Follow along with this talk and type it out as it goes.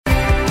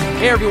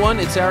Hey everyone,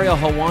 it's Ariel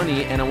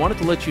Helwani, and I wanted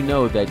to let you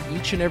know that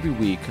each and every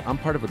week I'm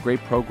part of a great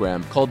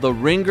program called The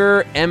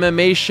Ringer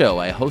MMA Show.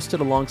 I host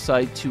it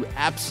alongside two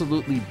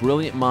absolutely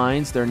brilliant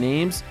minds. Their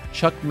names,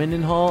 Chuck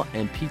Mindenhall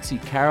and Pete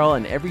Carroll,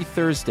 and every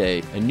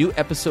Thursday a new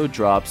episode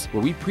drops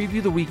where we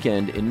preview the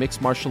weekend in mixed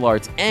martial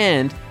arts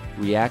and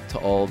react to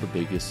all the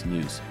biggest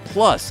news.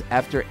 Plus,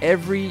 after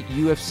every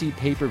UFC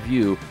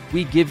pay-per-view,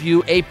 we give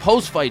you a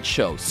post-fight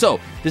show. So,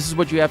 this is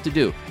what you have to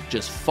do.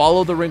 Just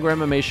follow the Ringer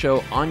MMA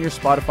Show on your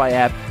Spotify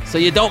app so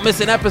you don't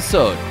miss an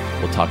episode.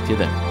 We'll talk to you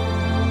then.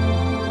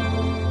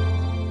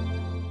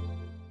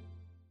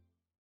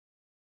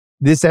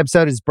 This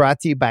episode is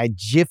brought to you by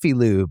Jiffy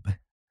Lube.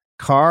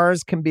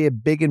 Cars can be a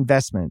big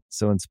investment,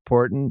 so it's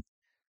important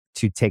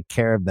to take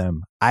care of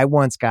them. I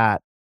once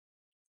got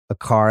a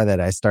car that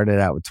I started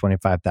out with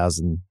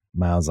 25,000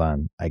 miles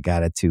on. I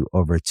got it to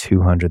over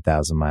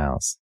 200,000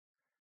 miles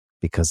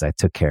because I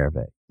took care of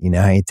it. You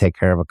know how you take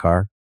care of a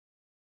car?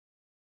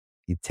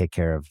 You take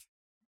care of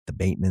the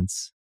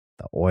maintenance,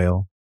 the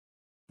oil,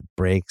 the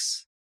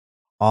brakes,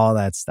 all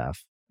that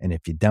stuff. And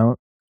if you don't,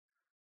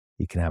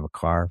 you can have a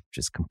car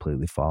just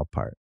completely fall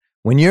apart.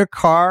 When your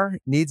car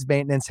needs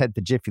maintenance, head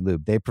to Jiffy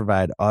Lube. They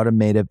provide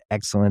automotive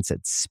excellence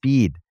at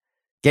speed.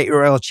 Get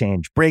your oil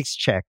change, brakes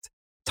checked,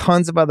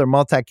 tons of other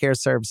multi-care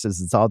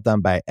services. It's all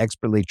done by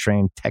expertly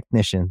trained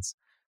technicians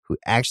who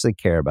actually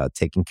care about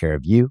taking care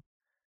of you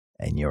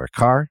and your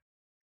car.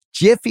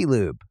 Jiffy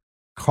Lube,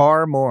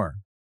 car more.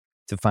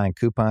 To find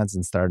coupons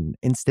and start an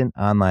instant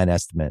online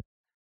estimate,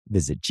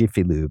 visit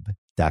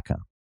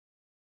jiffylube.com.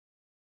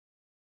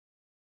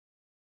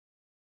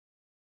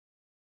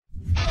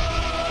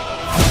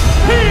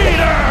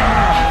 Peter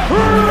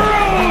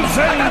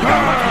Rosenberg!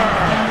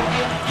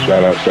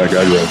 Shout out Stack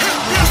Aggro.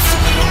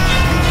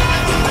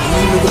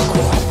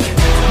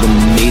 The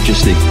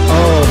majesty.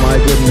 Oh my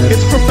goodness.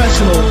 It's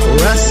professional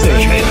wrestling.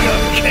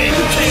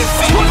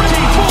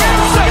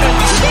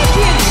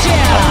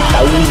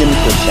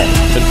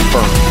 1,000%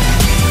 confirmed.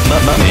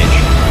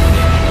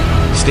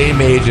 Mage. Stay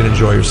mage and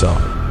enjoy yourself.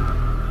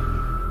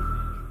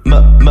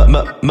 Mage.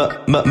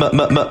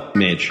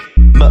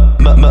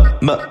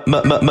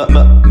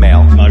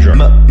 Male. Measure.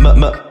 Mage.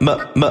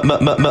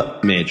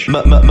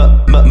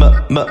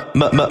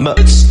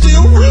 It's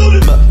still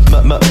rooted.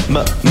 Mage.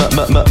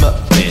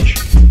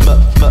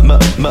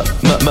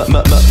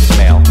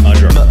 Male.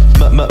 Measure. Mage.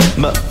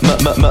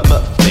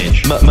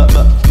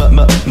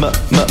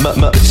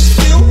 It's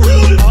still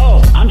rooted.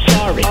 Oh, I'm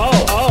sorry.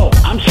 Oh,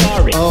 I'm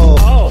sorry.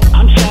 Oh,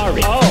 I'm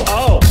sorry.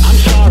 Oh, I'm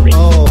sorry.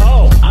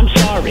 Oh, I'm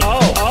sorry.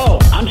 Oh,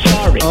 I'm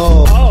sorry.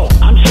 Oh,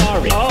 I'm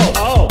sorry.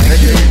 Oh.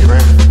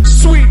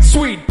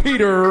 Sweet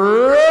Peter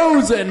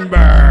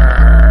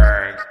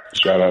Rosenberg.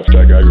 Shout out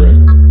Stack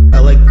Aggro. I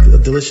like a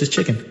delicious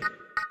chicken.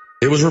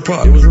 It was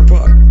Rapod.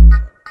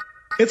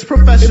 It's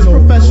professional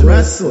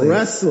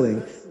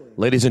wrestling.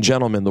 Ladies and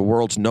gentlemen, the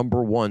world's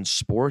 #1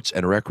 sports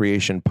and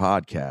recreation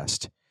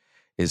podcast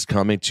is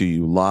coming to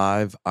you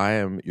live. I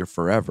am your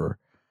forever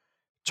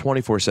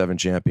 24/7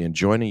 champion,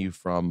 joining you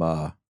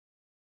from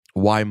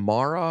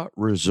Waimara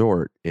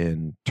Resort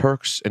in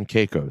Turks and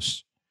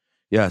Caicos.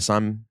 Yes,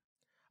 I'm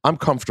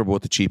comfortable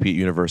with the Cheap Heat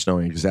universe,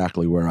 knowing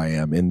exactly where I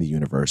am in the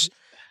universe.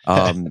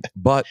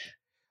 But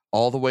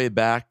all the way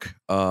back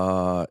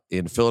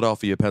in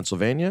Philadelphia,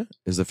 Pennsylvania,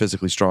 is the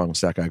physically strong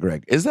Stack Guy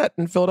Greg. Is that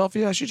in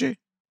Philadelphia, SGG?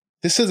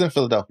 This isn't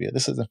Philadelphia.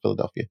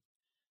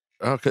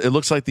 Okay, it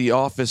looks like the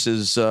office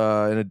is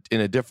in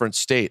a different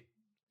state.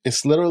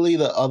 It's literally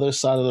the other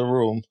side of the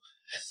room.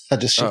 I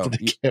just shifted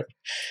the camera.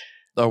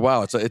 Oh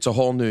wow, it's a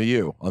whole new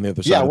you on the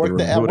other side. Yeah, I work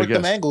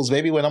them angles,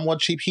 baby. When I'm on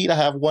Cheap Heat, I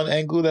have one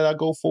angle that I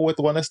go for with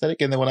one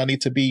aesthetic, and then when I need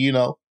to be,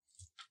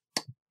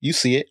 you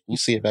see it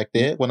back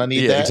there. When I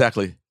need that,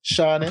 exactly,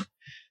 shining.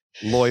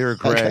 Lawyer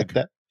Greg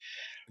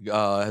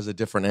has a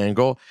different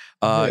angle.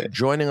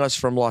 Joining us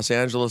from Los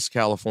Angeles,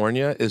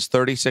 California, is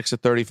 36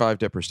 at 35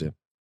 Dipperstein.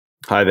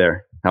 Hi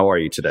there. How are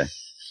you today?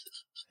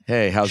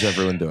 Hey, how's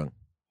everyone doing?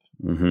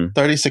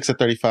 36 at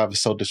 35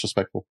 is so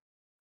disrespectful.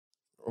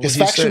 It's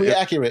factually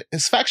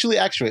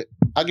accurate.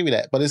 I'll give you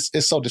that, but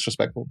it's so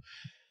disrespectful.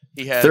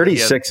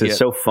 36 is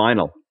so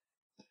final.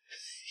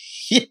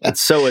 Yeah.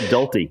 It's so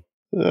adulty.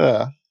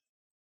 Yeah.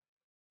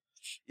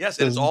 Yes,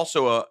 and it's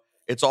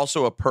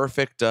also a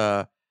perfect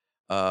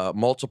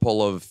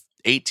multiple of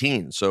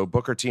 18. So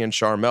Booker T and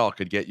Charmel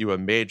could get you a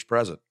mage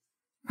present.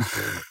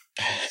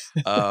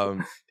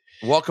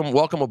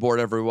 Welcome aboard,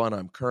 everyone.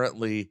 I'm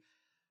currently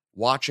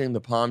watching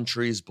the palm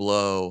trees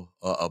blow.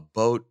 A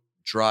boat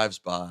drives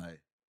by.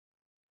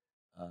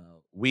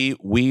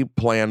 We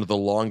planned the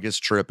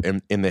longest trip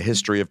in the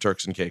history of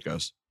Turks and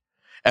Caicos.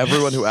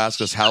 Everyone who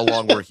asks us how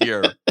long we're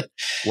here,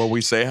 when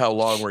we say how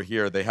long we're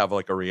here, they have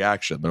like a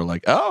reaction. They're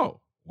like,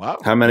 "Oh, wow."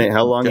 How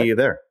long are you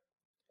there?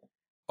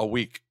 A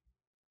week.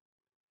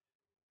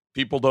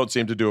 People don't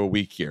seem to do a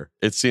week here.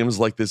 It seems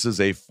like this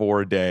is a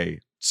 4-day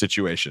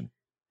situation.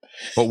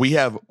 But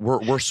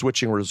we're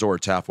switching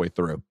resorts halfway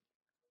through.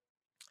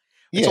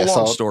 It's a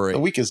long story. A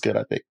week is good,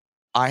 I think.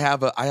 I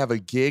have a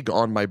gig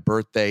on my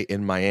birthday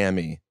in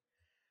Miami,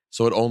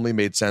 so it only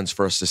made sense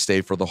for us to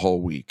stay for the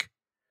whole week.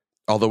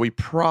 Although we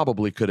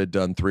probably could have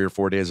done 3 or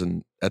 4 days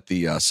at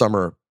the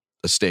summer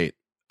estate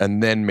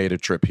and then made a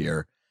trip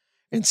here.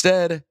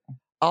 Instead,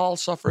 I'll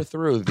suffer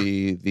through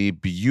the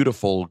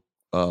beautiful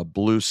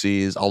blue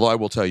seas. Although I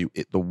will tell you,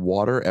 the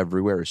water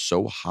everywhere is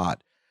so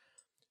hot.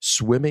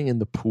 Swimming in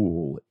the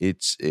pool,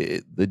 it's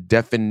the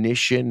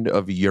definition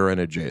of urine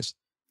adjacent.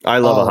 I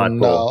love a hot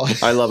pool.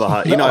 I love a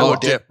hot. You know,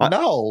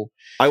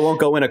 I won't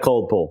go in a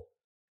cold pool.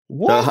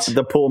 What?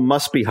 The pool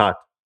must be hot.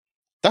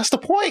 That's the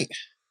point.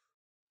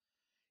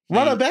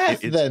 Run a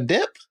bath then,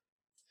 Dip.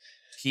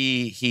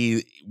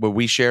 When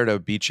we shared a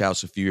beach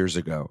house a few years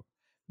ago,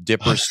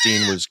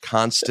 Dipperstein was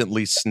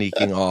constantly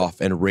sneaking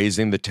off and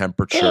raising the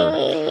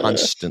temperature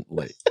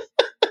constantly.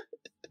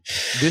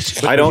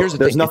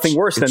 There's nothing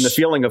worse than the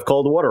feeling of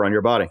cold water on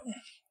your body.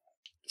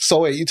 So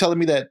wait, you telling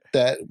me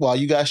that while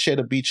you guys shared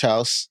a beach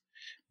house,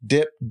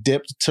 Dip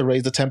dipped to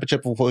raise the temperature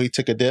before he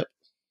took a dip?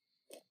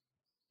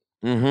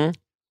 Mm-hmm.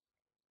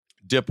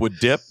 Dip would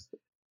dip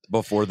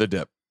before the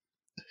dip.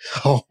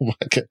 Oh my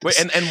goodness! Wait,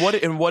 and what?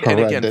 And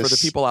again, for the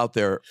people out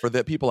there,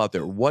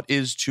 what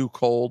is too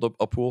cold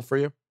a pool for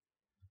you?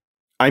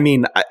 I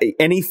mean,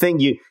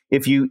 anything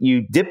if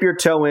you dip your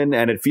toe in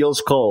and it feels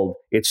cold,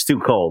 it's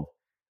too cold.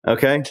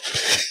 Okay,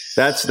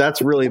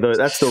 that's really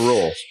the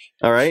rule.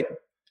 All right.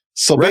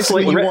 So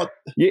wrestling,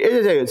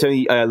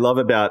 basically, I love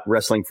about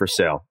wrestling for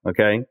sale.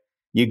 Okay,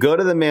 you go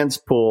to the men's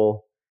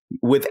pool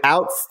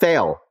without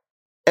fail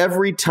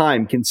every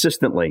time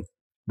consistently.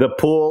 The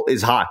pool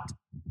is hot.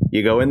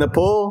 You go in the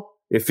pool,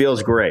 it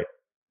feels great.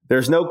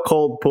 There's no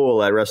cold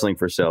pool at Wrestling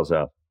for Sale's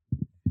house.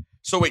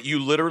 So wait, you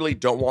literally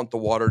don't want the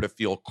water to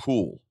feel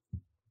cool?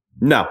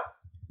 No,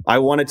 I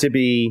want it to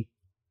be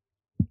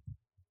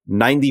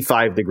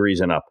 95 degrees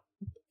and up.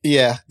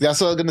 Yeah,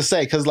 that's what I was gonna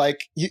say. Because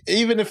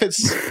even if it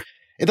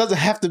doesn't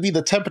have to be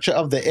the temperature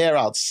of the air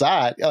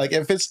outside. Like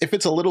if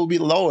it's a little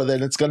bit lower,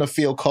 then it's gonna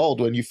feel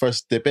cold when you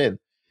first dip in.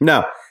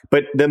 No,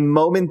 but the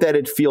moment that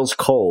it feels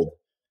cold,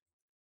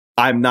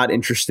 I'm not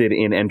interested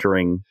in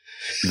entering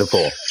the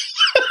pool.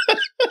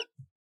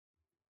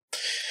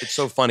 It's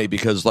so funny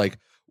because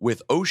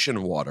with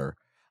ocean water,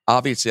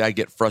 obviously I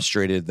get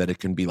frustrated that it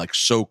can be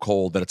so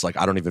cold that it's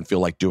I don't even feel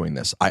like doing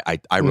this. I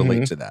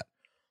relate to that.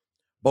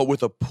 But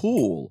with a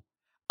pool,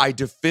 I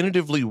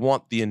definitively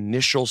want the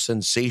initial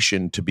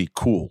sensation to be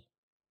cool.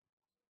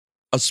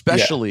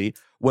 Especially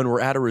when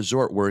we're at a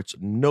resort where it's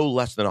no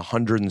less than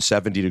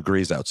 170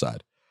 degrees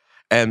outside.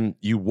 And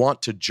you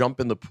want to jump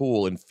in the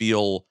pool and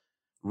feel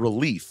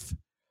relief.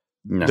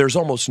 No. There's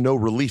almost no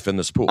relief in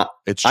this pool.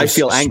 It's just I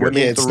feel angry.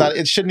 Yeah, it's not.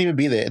 It shouldn't even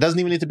be there. It doesn't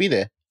even need to be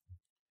there.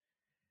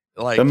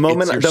 The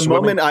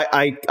moment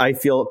I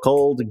feel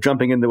cold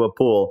jumping into a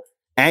pool,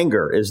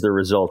 anger is the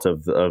result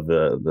of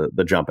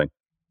the jumping,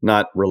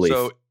 not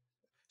relief.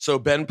 So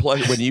Ben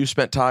Pleasure, when you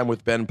spent time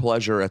with Ben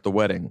Pleasure at the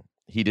wedding,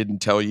 he didn't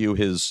tell you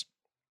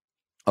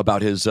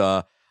about his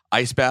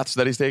ice baths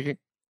that he's taking?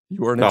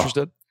 You weren't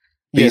interested?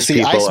 These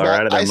people are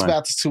out of their ice mind.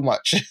 baths too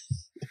much.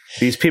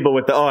 These people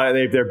with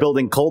they're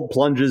building cold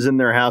plunges in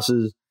their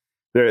houses.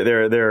 They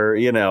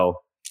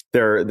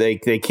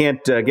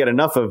can't get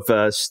enough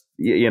of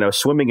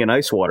swimming in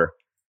ice water.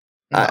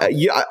 No.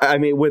 I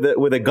mean,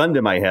 with a gun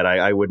to my head,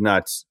 I would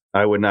not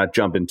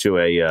jump into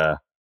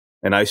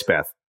an ice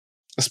bath.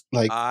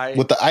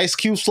 With the ice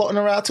cubes floating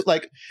around.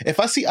 If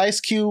I see ice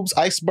cubes,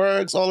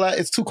 icebergs, all that,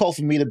 it's too cold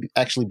for me to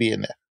actually be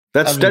in there.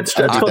 That's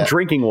called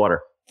drinking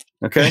water.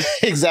 Okay,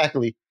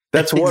 exactly.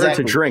 That's water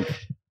to drink.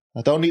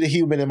 I don't need a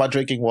human in my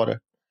drinking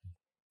water.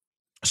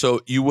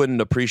 So you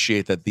wouldn't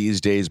appreciate that these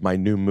days my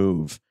new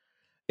move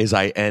is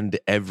I end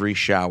every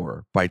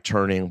shower by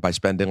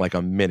spending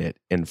a minute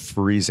in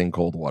freezing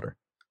cold water.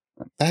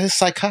 That is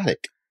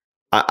psychotic.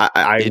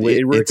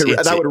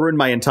 That would ruin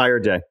my entire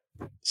day.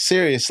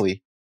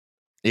 Seriously.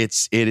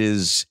 It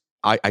is.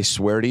 I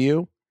swear to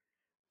you,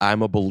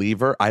 I'm a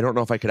believer. I don't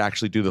know if I could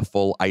actually do the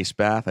full ice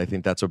bath. I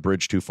think that's a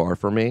bridge too far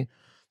for me.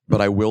 But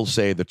I will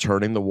say that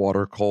turning the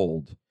water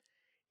cold,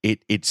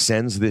 it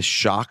sends this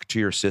shock to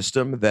your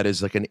system that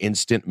is like an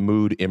instant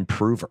mood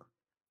improver.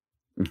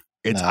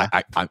 It's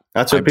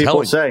that's what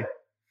people say.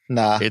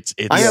 Nah,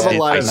 I have a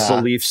lot of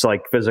beliefs,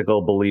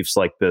 physical beliefs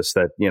like this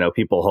that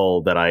people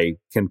hold that I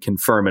can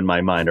confirm in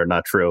my mind are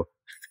not true.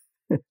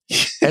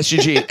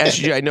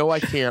 SGG, I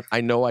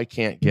know I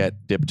can't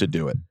get Dip to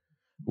do it.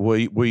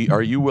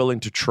 Are you willing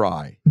to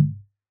try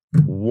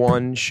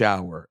one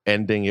shower,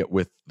 ending it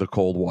with the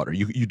cold water?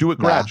 You do it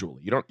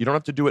gradually. You don't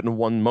have to do it in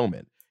one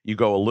moment. You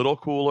go a little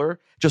cooler.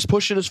 Just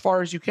push it as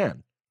far as you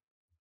can.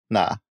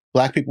 Nah,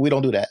 black people, we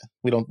don't do that.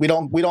 We don't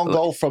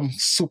go from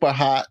super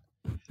hot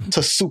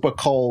to super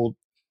cold,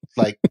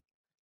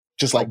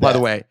 just like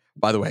that.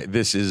 By the way,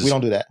 this is we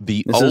don't do that.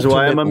 This is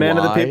why I'm a man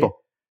of the people.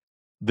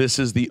 This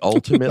is the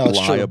ultimate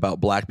lie about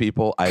black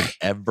people I've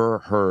ever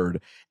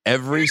heard.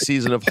 Every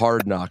season of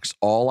Hard Knocks,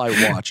 all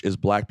I watch is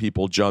black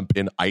people jump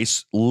in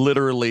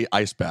literally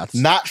ice baths.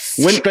 Not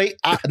straight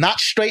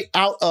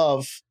out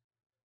of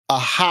a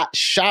hot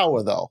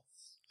shower, though.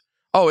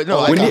 Oh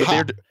no,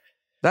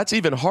 that's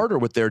even harder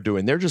what they're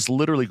doing. They're just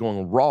literally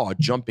going raw,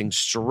 jumping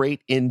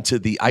straight into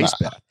the ice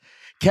bath.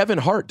 Kevin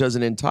Hart does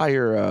an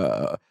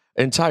entire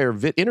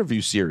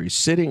interview series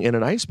sitting in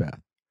an ice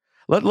bath.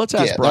 Let's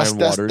ask Brian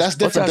Waters. That's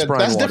different.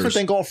 That's different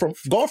than going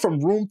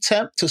from room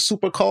temp to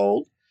super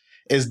cold.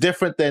 Is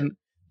different than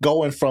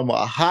going from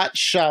a hot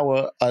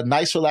shower, a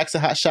nice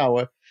relaxing hot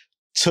shower,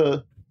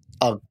 to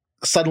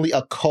suddenly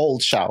a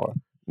cold shower.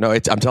 No,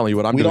 I'm telling you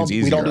what I'm doing is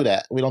easier. We don't do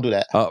that. We don't do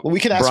that. We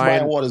can ask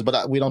Brian Waters,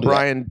 but we don't do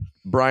that.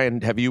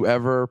 Brian, have you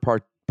ever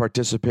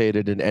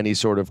participated in any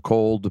sort of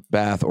cold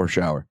bath or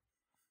shower?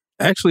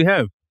 I actually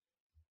have.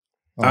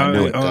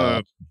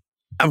 I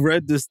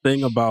read this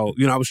thing about,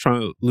 I was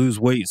trying to lose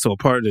weight. So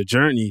part of the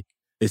journey,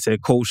 they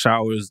said cold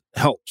showers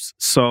helps.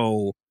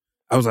 So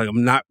I was like,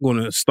 I'm not going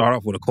to start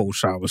off with a cold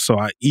shower. So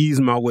I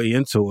eased my way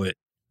into it,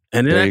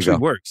 and it actually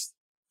works.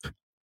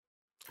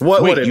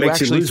 What it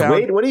makes you lose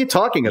weight? What are you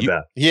talking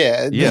about?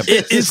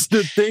 It's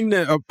the thing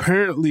that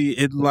apparently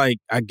it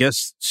I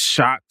guess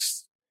shocks.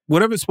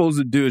 Whatever it's supposed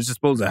to do is just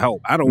supposed to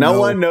help. I don't know. No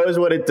one knows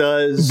what it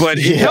does. But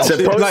it helps.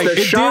 It's supposed to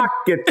shock.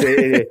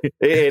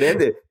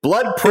 It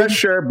blood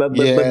pressure.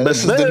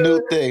 This is the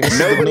new thing.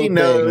 Nobody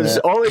knows.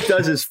 All it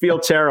does is feel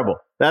terrible.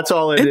 That's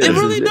all it is. It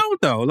really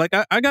don't, though.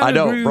 I got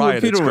to agree Brian,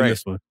 with Peter on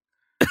this one.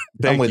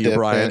 Thank you,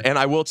 Brian. And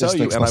I will tell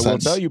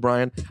you,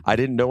 Brian, I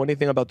didn't know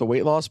anything about the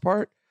weight loss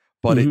part,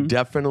 but it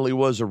definitely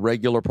was a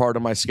regular part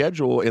of my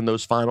schedule in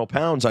those final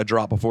pounds I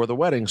dropped before the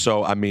wedding.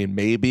 So, I mean,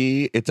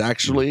 maybe it's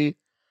actually...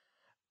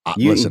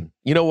 listen,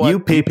 you know what? You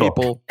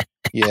people.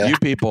 Yeah. You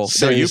people.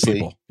 Seriously.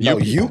 No,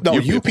 you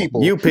people. You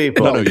people. You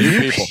people.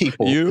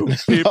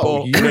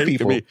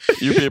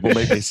 You people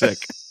make me sick.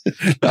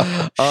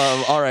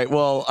 All right.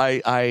 Well,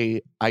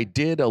 I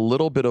did a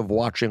little bit of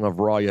watching of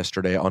Raw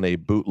yesterday on a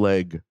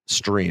bootleg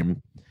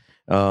stream.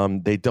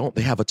 They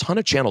have a ton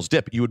of channels.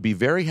 Dip, you would be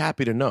very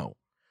happy to know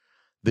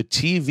the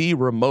TV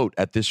remote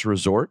at this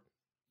resort.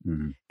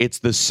 It's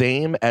the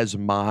same as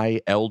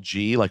my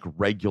LG,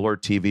 regular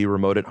TV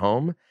remote at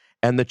home.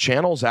 And the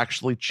channels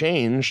actually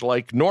change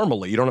like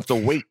normally. You don't have to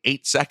wait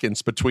 8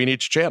 seconds between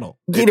each channel.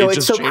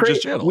 It's so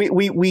crazy.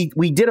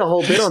 We did a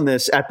whole bit on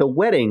this at the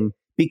wedding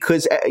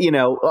because,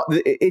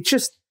 it's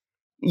just,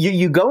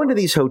 you go into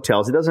these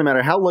hotels, it doesn't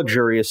matter how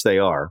luxurious they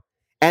are,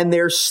 and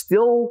they're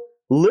still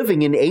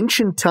living in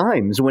ancient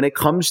times when it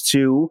comes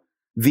to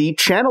the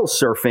channel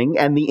surfing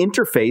and the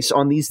interface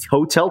on these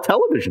hotel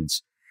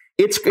televisions.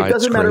 It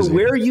doesn't matter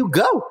where you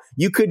go.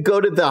 You could go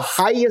to the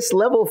highest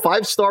level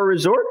 5-star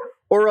resort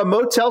or a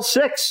Motel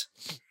 6.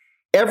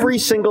 Every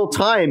single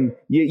time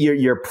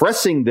you're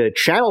pressing the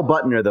channel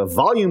button or the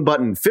volume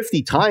button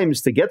 50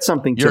 times to get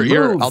something to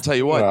move. I'll tell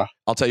you what.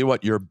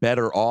 You're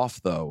better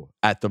off, though,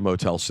 at the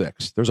Motel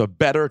 6. There's a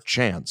better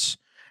chance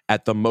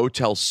at the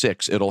Motel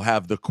 6 it'll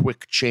have the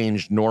quick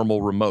change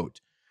normal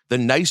remote. The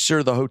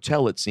nicer the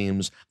hotel, it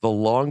seems, the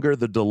longer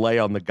the delay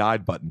on the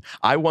guide button.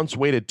 I once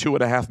waited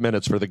 2.5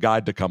 minutes for the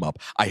guide to come up.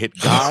 I hit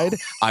guide.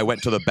 I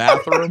went to the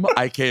bathroom.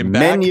 I came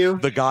back. Menu.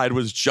 The guide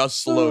was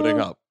just loading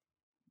up.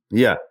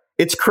 Yeah,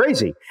 it's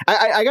crazy.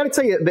 I got to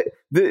tell you,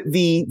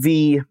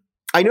 the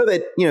I know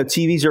that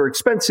TVs are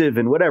expensive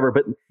and whatever,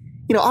 but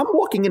I'm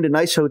walking into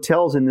nice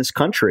hotels in this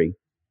country.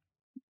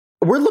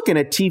 We're looking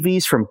at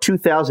TVs from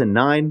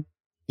 2009,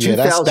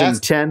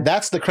 2010.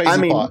 That's the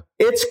crazy part.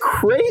 It's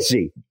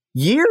crazy.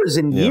 Years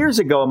and years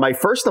ago in my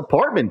first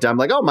apartment, I'm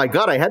like, oh my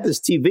God, I had this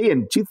TV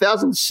in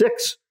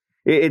 2006.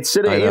 It's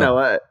sitting,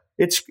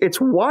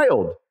 it's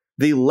wild.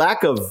 The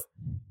lack of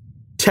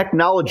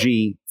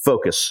technology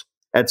focus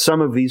at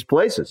some of these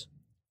places.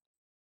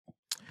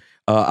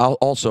 I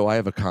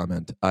have a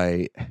comment.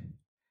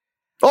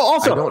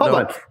 Hold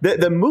on.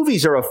 The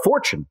movies are a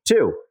fortune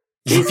too.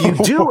 If you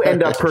do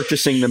end up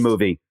purchasing the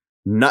movie,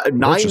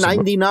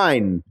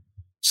 $9.99.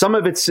 Some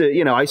of it's,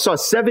 I saw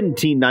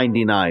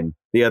 $17.99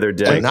 the other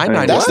day.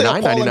 That's the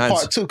appalling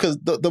part too, because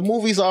the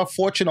movies are a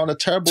fortune on a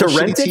terrible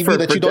shitty TV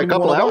that you don't even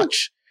want to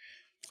watch.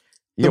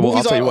 The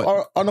movies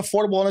are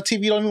unaffordable on a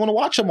TV you don't even want to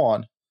watch them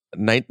on.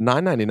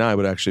 $9.99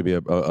 would actually be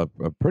a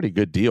pretty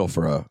good deal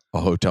for a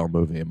hotel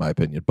movie, in my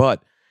opinion.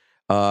 But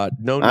no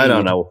need. I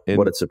don't know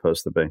what it's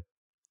supposed to be.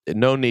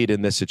 No need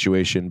in this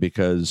situation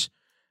because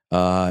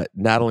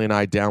Natalie and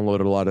I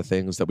downloaded a lot of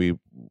things that we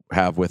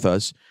have with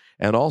us.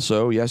 And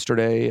also,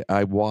 yesterday,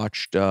 I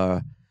watched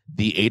the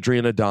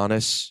Adrian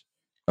Adonis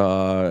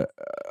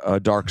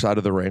Dark Side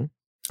of the Ring.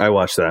 I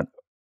watched that.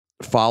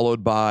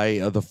 Followed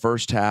by the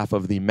first half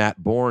of the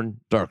Matt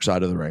Bourne Dark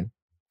Side of the Ring.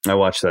 I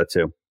watched that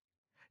too.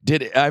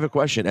 I have a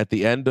question. At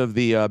the end of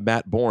the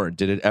Matt Bourne,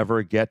 did it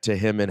ever get to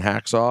him in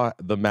Hacksaw,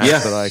 the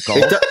match that I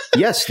called?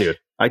 Yes, dude.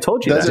 I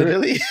told you Does that. It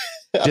really?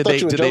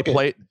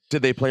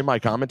 Did they play my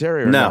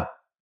commentary? Or no.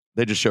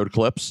 They just showed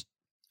clips?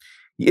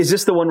 Is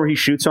this the one where he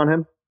shoots on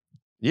him?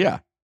 Yeah.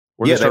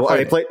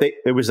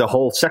 It was a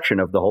whole section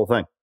of the whole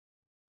thing.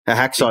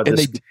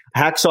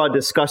 Hacksaw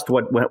discussed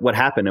what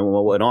happened and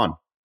what went on.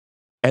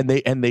 And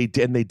they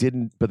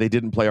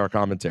didn't play our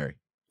commentary.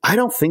 I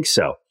don't think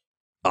so.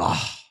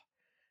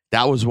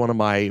 That was one of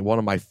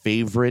my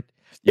favorite.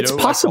 It's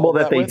possible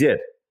that they did,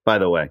 by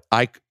the way.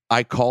 I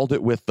called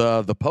it with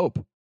the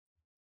Pope.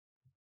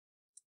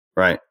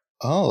 Right.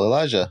 Oh,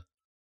 Elijah.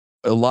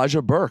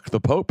 Elijah Burke, the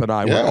Pope, and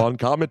I were on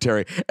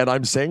commentary, and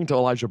I'm saying to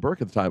Elijah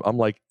Burke at the time, I'm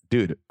like,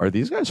 dude, are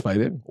these guys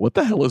fighting? What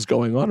the hell is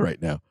going on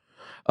right now?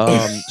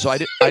 So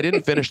I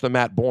didn't finish the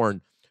Matt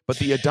Bourne, but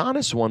the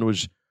Adonis one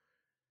was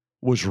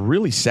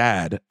really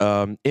sad,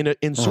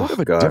 in sort of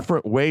a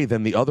different way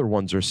than the other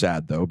ones are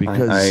sad, though,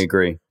 because I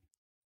agree.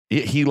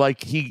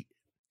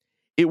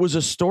 It was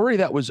a story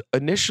that was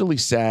initially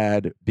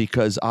sad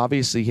because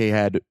obviously he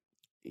had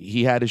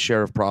his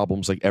share of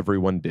problems like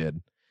everyone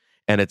did.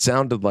 And it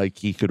sounded like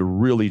he could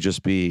really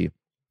just be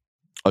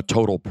a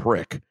total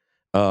prick,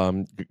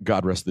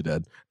 God rest the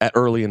dead,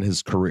 early in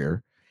his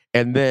career.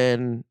 And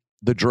then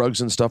the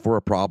drugs and stuff were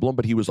a problem,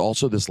 but he was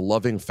also this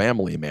loving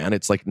family man.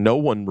 It's like no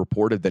one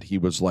reported that he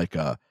was like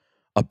a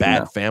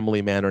bad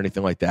family man or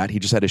anything like that. He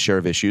just had his share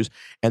of issues.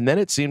 And then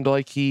it seemed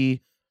like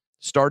he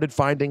started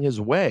finding his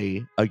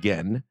way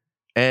again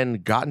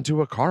and got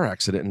into a car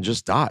accident and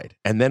just died.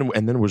 And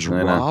then was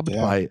robbed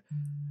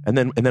and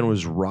then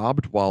was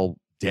robbed while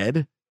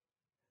dead.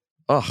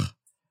 Ugh.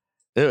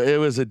 It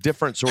was a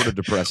different sort of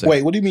depressing.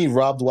 Wait, what do you mean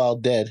robbed while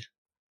dead?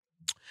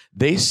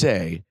 They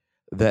say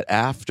that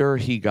after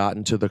he got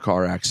into the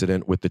car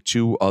accident with the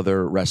 2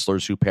 other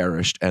wrestlers who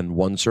perished and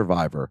 1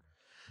 survivor,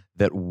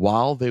 that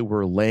while they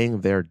were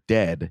laying there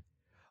dead,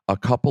 a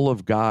couple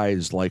of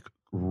guys, like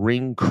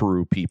ring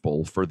crew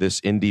people for this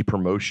indie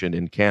promotion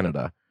in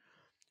Canada,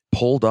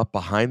 pulled up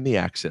behind the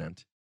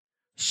accident,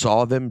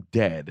 saw them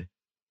dead,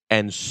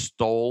 and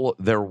stole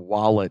their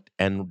wallet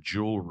and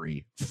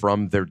jewelry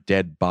from their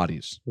dead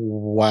bodies.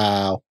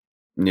 Wow.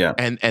 Yeah.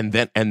 And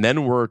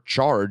then were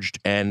charged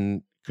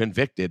and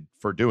convicted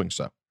for doing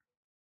so.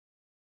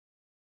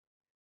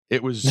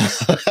 It was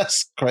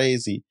that's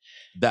crazy.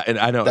 That, and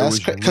I know that's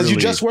because because you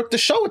just worked the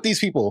show with these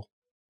people,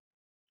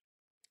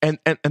 and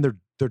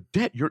they're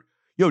dead. Do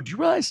you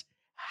realize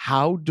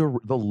how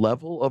the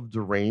level of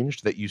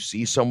deranged that you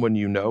see someone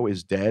you know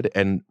is dead,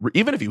 and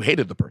even if you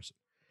hated the person,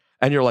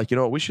 and you're like, you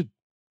know what, we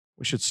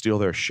should steal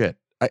their shit.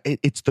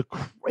 It's the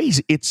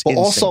crazy. It's but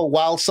insane. Also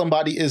while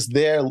somebody is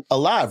there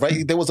alive,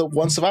 right? There was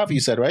one survivor, you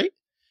said, right?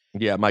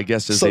 Yeah, my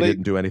guess is they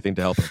didn't do anything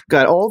to help him.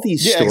 God, all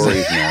these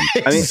stories, man.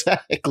 I mean,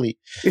 exactly.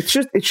 It's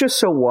just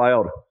so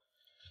wild.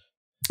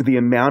 The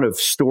amount of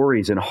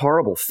stories and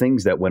horrible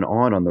things that went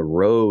on the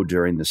road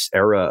during this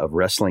era of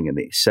wrestling in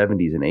the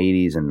 70s and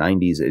 80s and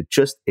 90s. It's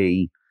just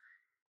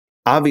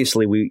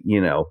obviously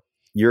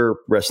your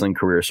wrestling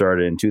career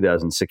started in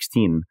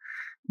 2016,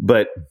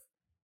 but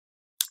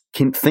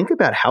can think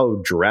about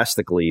how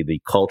drastically the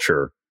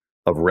culture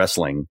of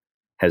wrestling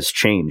has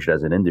changed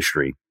as an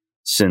industry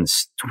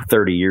since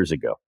 30 years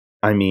ago.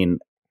 I mean,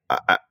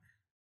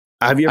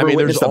 have you ever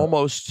witnessed we're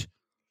almost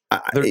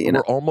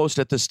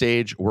at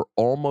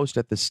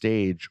the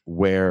stage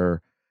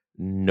where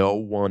no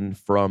one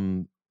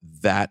from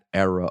that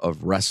era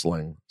of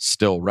wrestling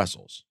still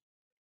wrestles.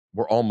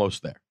 We're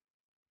almost there.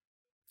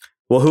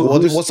 Well,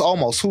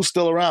 who's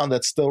still around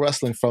that's still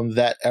wrestling from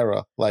that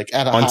era, like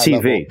at a on high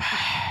TV?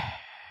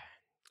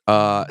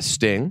 Level?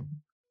 Sting.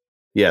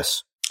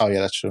 Yes. Oh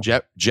yeah, that's true.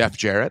 Jeff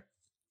Jarrett.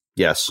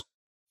 Yes.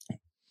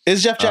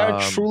 Is Jeff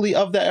Jarrett truly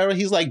of that era?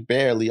 He's like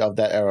barely of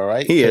that era,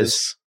 right? He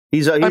is.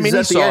 He's at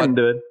the end,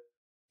 dude.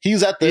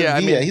 He's at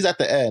the he's at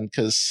the end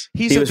because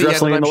he was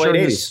wrestling in the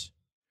late 80s.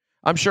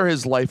 I'm sure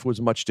his life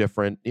was much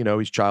different. You know,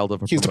 he's child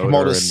of a he's the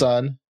promoter. promoter's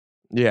son.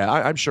 Yeah,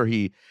 I'm sure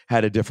he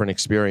had a different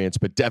experience,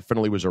 but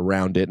definitely was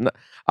around it. And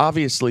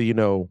obviously, you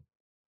know,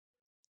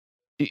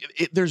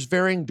 there's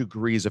varying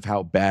degrees of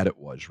how bad it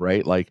was,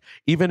 right? Like,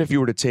 even if you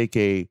were to take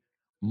a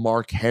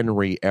Mark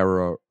Henry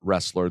era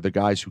wrestler, the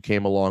guys who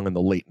came along in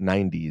the late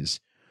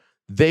 90s,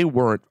 they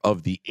weren't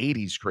of the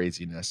 80s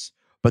craziness,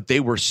 but they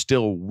were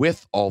still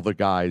with all the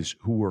guys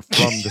who were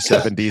from the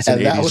 70s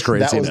and 80s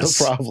craziness. That was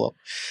the problem.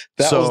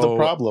 That was the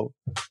problem.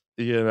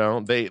 You know,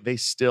 they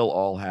still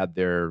all had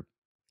their,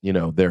 you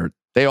know,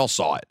 they all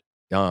saw it.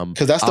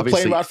 Because that's the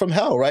plane ride from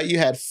hell, right? You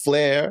had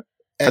Flair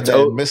and then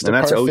Mr.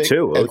 That's Perfect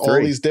 02, and all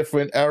these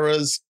different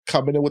eras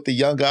coming in with the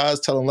young guys,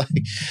 telling like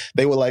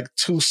they were like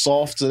too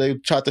soft, so they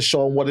tried to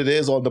show them what it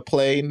is on the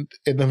plane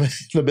in the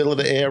middle of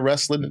the air,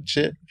 wrestling and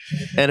shit.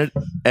 And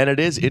it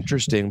is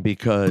interesting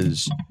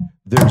because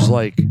there's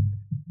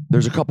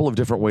a couple of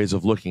different ways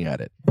of looking at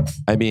it.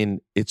 I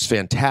mean, it's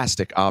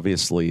fantastic,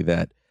 obviously,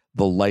 that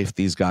the life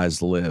these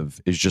guys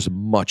live is just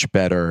much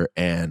better,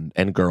 and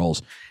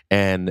girls,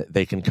 and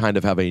they can kind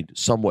of have a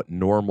somewhat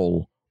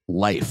normal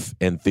life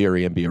in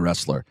theory and be a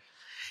wrestler.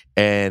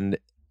 And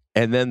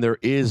then there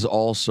is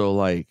also,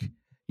 like,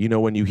 you know,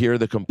 when you hear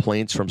the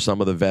complaints from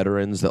some of the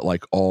veterans that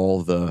like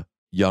all the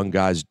young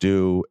guys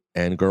do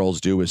and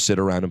girls do is sit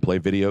around and play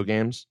video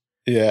games.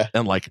 Yeah.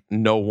 And like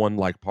no one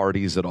like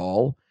parties at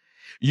all.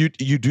 You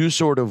do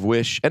sort of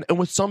wish, and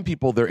with some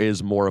people there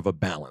is more of a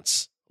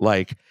balance.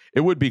 Like,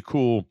 it would be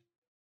cool.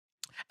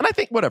 And I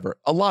think whatever,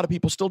 a lot of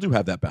people still do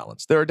have that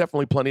balance. There are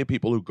definitely plenty of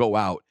people who go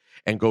out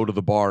and go to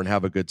the bar and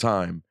have a good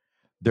time.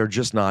 They're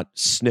just not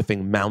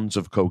sniffing mounds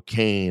of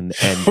cocaine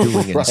and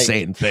doing right.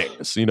 insane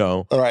things, you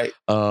know? All right.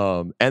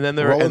 And then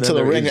they're rolling to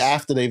the ring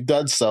after they've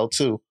done so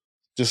too.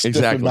 Just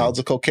sniffing mounds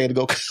of cocaine to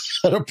go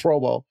cut a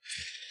promo.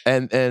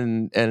 And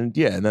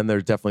yeah, and then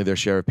there's definitely their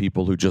share of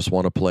people who just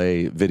want to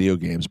play video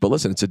games. But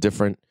listen, it's a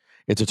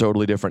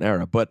totally different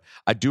era. But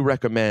I do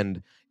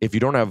recommend, if you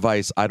don't have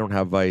Vice, I don't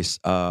have Vice.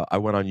 I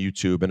went on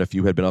YouTube and a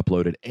few had been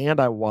uploaded, and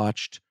I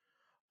watched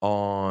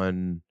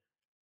on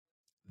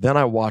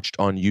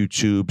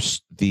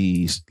YouTube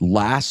the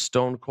last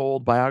Stone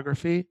Cold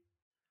biography.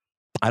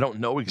 I don't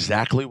know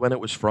exactly when it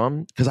was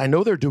from, because I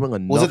know they're doing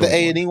another. Was it the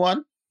A&E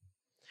one?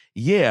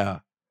 Yeah,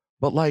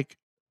 but like,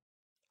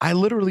 I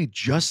literally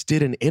just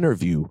did an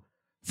interview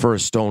for a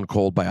Stone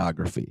Cold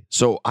biography,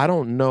 so I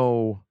don't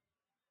know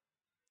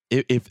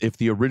if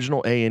the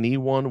original A&E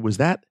one was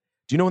that.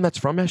 Do you know when that's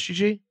from,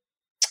 SGG?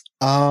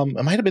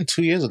 It might have been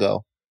 2 years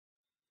ago.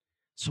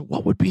 So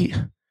what would be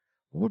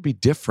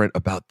different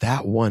about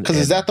that one? Because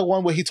is that the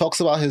one where he talks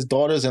about his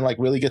daughters and like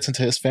really gets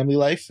into his family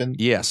life? And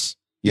yes.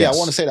 Yeah, I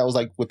want to say that was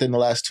like within the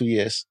last 2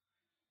 years.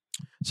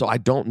 So I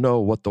don't know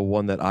what the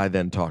one that I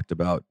then talked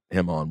about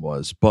him on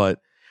was, but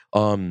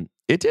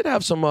it did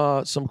have some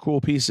cool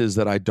pieces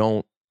that I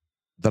don't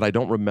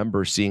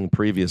remember seeing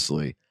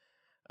previously.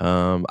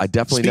 I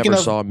definitely never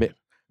saw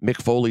Mick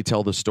Foley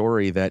tell the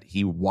story that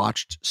he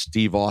watched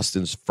Steve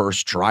Austin's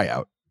first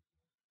tryout.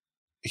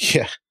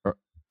 Yeah,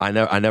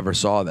 I never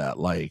saw that.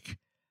 Like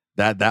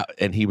that,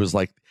 and he was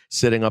like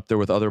sitting up there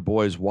with other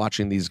boys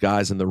watching these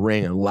guys in the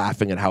ring and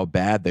laughing at how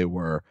bad they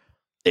were,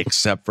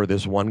 except for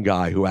this one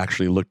guy who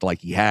actually looked like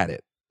he had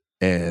it,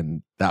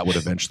 and that would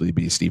eventually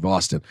be Steve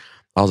Austin.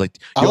 I was like,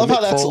 I love Mick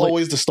how that's Foley,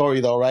 always the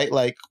story, though, right?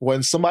 Like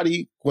when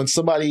somebody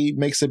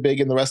makes it big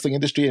in the wrestling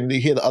industry, and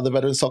you hear the other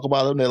veterans talk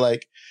about them, they're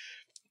like,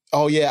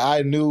 "Oh yeah,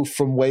 I knew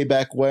from way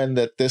back when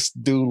that this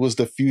dude was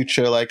the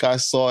future. Like I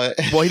saw it."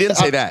 Well, he didn't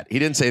say that. He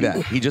didn't say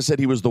that. He just said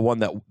he was the one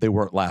that they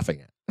weren't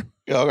laughing at.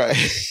 All right.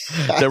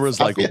 There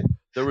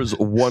was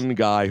one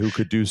guy who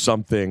could do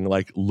something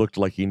like looked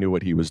like he knew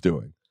what he was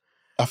doing.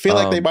 I feel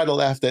like they might have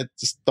laughed at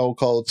Stone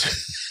Cold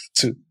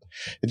too.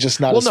 It's just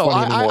not as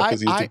funny anymore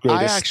because he's the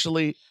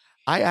greatest.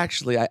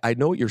 I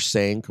know what you're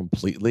saying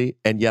completely,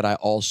 and yet I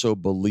also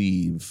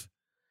believe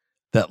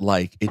that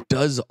like it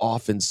does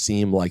often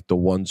seem like the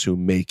ones who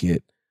make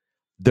it,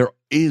 there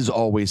is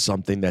always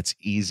something that's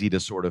easy to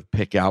sort of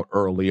pick out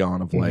early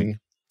on of like,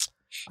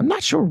 I'm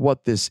not sure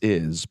what this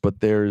is, but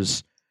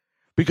there's,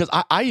 because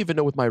I even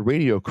know with my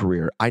radio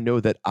career, I know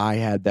that I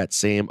had that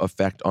same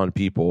effect on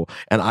people,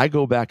 and I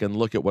go back and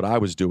look at what I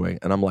was doing,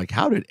 and I'm like,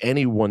 how did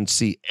anyone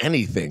see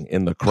anything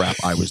in the crap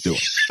I was doing?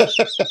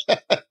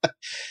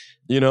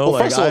 You know,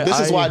 well, first of all, this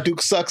is why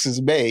Duke Sucks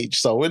is made,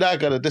 so we're not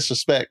going to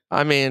disrespect.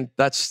 I mean,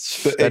 that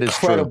is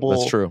incredible.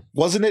 That's true.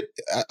 Wasn't it?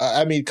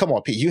 I mean, come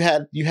on, Pete. You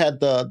had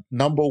the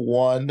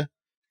 #1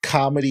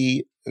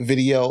 comedy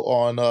video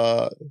on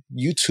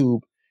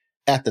YouTube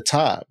at the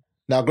time.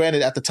 Now,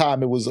 granted, at the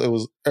time it was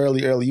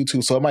early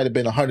YouTube, so it might have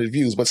been 100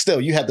 views, but still,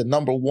 you had the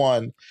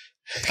 #1.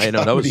 I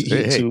know that was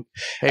YouTube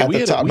at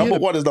the time.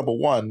 #1 is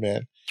 #1,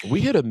 man. We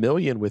hit 1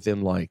 million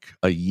within like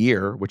a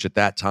year, which at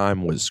that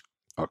time was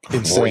a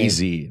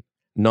crazy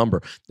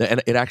number.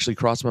 And it actually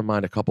crossed my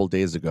mind a couple of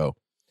days ago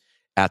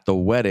at the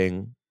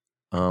wedding.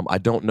 I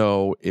don't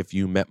know if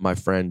you met my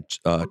friend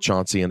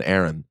Chauncey and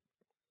Aaron,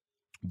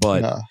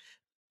 but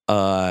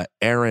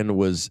Aaron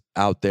was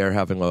out there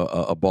having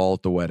a ball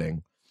at the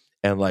wedding.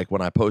 And like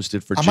when I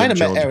posted for I Jim might have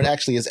Jones, met Aaron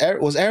actually.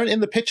 Was Aaron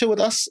in the picture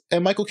with us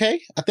and Michael K?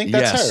 I think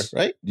that's her,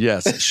 right?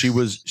 Yes, she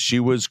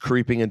was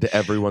creeping into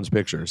everyone's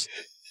pictures.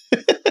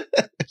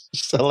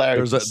 It's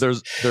hilarious.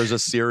 There's a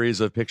series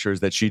of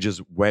pictures that she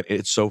just went.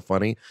 It's so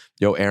funny.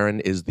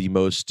 Aaron is the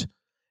most,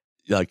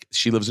 like,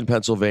 she lives in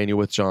Pennsylvania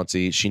with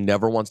Chauncey. She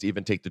never wants to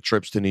even take the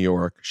trips to New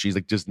York. She's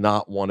like, does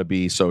not want to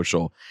be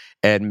social.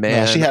 And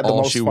man, she had the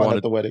most fun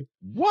at the wedding.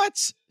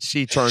 What?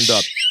 She turned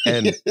up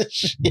and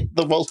she had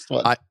the most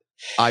fun.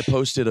 I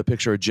posted a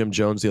picture of Jim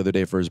Jones the other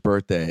day for his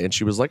birthday, and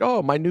she was like,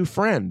 "Oh, my new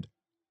friend."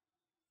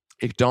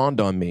 It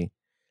dawned on me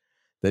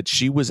that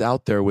she was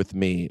out there with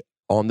me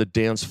on the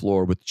dance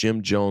floor with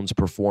Jim Jones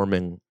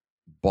performing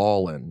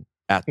Ballin'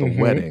 at the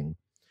wedding.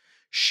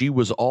 She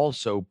was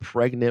also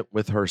pregnant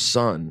with her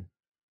son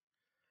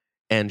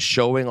and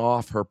showing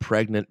off her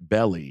pregnant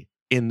belly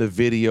in the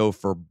video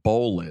for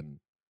Bowlin'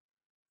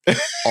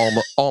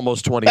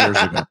 almost 20 years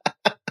ago.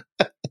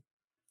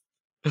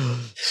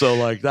 So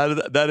like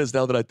that is,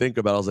 now that I think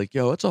about it, I was like,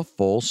 yo, it's a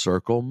full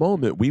circle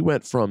moment. We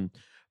went from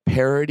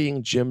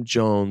parodying Jim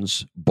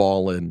Jones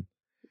Ballin'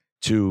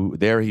 to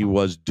there he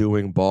was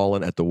doing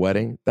Ballin' at the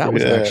wedding. That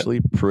was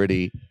actually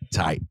pretty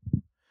tight.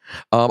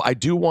 I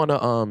do want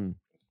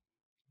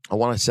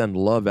to send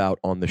love out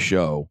on the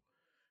show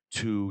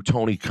to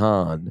Tony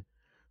Khan,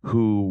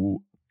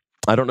 who,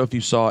 I don't know if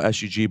you saw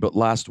SUG, but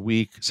last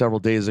week, several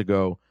days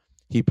ago,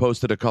 he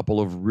posted a couple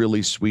of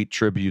really sweet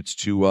tributes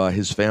to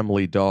his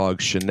family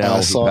dog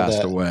Chanel, who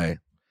passed away.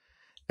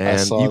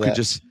 And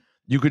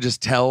you could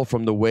just tell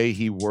from the way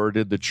he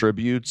worded the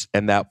tributes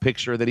and that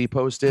picture that he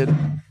posted.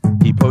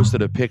 He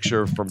posted a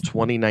picture from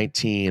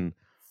 2019.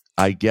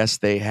 I guess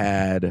they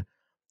had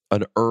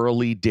an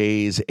early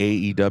days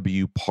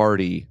AEW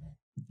party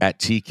at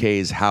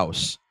TK's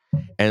house.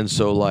 And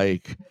so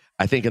like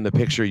I think in the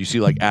picture you see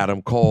like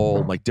Adam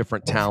Cole, like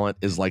different talent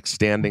is like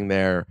standing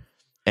there,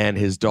 and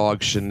his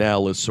dog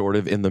Chanel is sort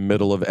of in the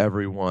middle of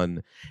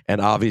everyone. And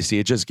obviously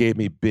it just gave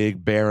me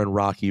big Bear and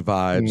Rocky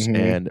vibes,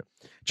 and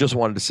just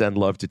wanted to send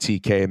love to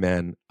TK,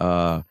 man.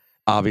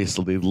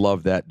 Obviously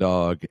love that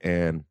dog,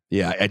 and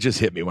yeah, it just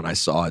hit me when I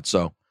saw it.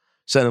 So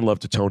sending love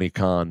to Tony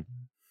Khan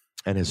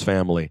and his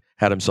family.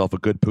 Had himself a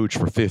good pooch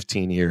for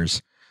 15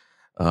 years.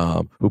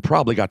 Who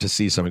probably got to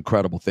see some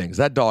incredible things.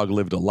 That dog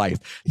lived a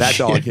life. That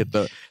dog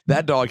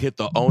hit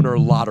the owner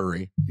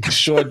lottery.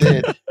 Sure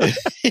did.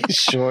 He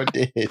sure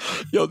did.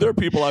 Yo, there are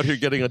people out here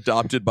getting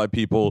adopted by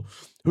people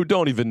who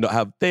don't even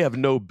they have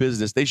no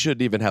business. They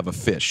shouldn't even have a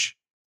fish.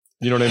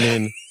 You know what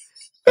I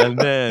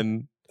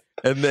mean?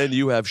 And then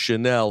you have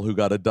Chanel, who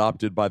got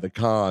adopted by the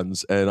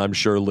Khans, and I'm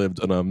sure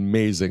lived an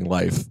amazing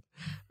life.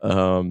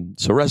 So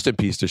rest in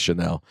peace to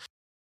Chanel.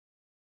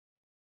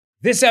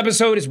 This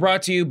episode is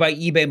brought to you by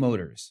eBay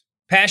Motors.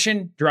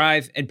 Passion,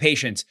 drive, and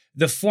patience.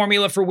 The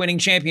formula for winning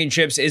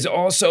championships is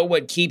also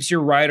what keeps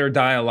your ride or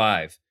die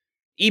alive.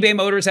 eBay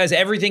Motors has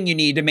everything you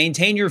need to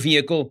maintain your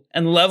vehicle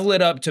and level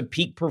it up to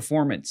peak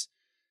performance.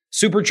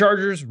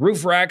 Superchargers,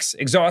 roof racks,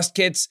 exhaust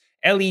kits,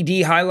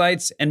 LED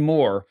highlights, and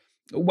more.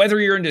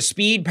 Whether you're into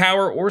speed,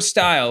 power, or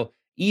style,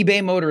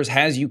 eBay Motors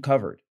has you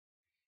covered.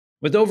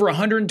 With over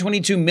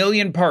 122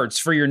 million parts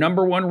for your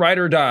number one ride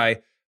or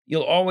die,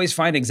 you'll always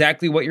find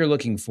exactly what you're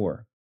looking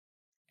for.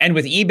 And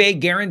with eBay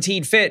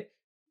Guaranteed Fit,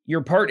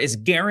 your part is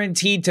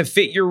guaranteed to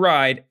fit your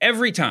ride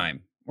every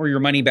time or your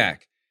money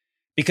back.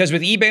 Because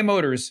with eBay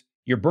Motors,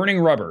 you're burning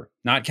rubber,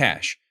 not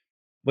cash.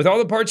 With all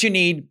the parts you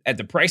need at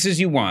the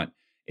prices you want,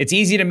 it's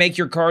easy to make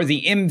your car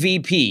the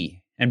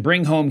MVP and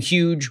bring home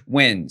huge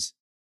wins.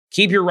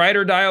 Keep your ride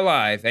or die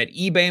alive at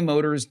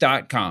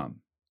ebaymotors.com.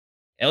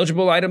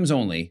 Eligible items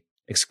only.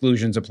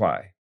 Exclusions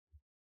apply.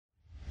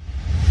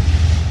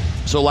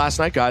 So last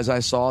night, guys, I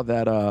saw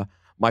that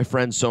my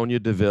friend Sonya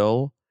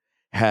Deville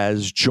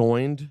has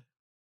joined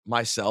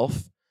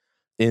myself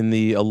in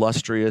the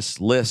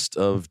illustrious list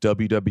of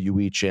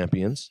WWE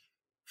champions.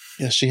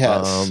 Yes, she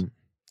has.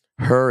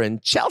 Her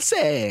and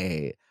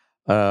Chelsea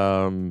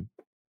have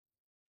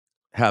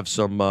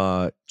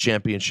some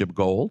championship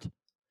gold.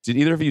 Did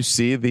either of you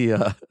see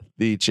the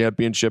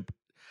championship?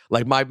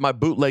 Like my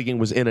bootlegging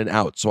was in and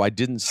out, so I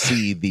didn't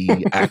see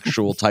the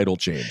actual title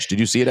change. Did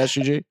you see it,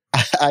 SGG?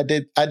 I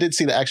did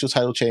see the actual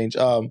title change.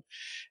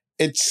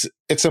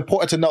 It's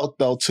important to note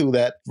though too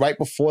that right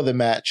before the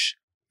match,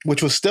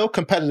 which was still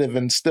competitive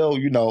and still,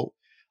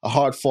 a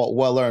hard fought,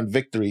 well earned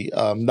victory.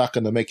 I'm not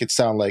going to make it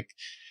sound like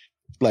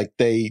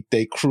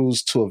they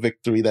cruised to a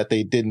victory that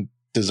they didn't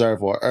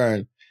deserve or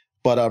earn.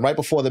 But right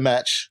before the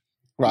match,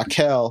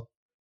 Raquel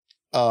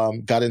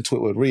got into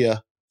it with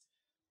Rhea,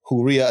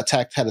 who Rhea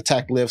had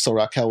attacked Liv, so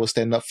Raquel was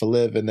standing up for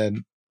Liv, and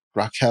then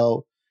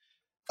Raquel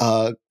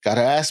got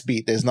her ass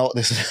beat. There's no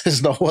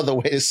other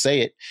way to say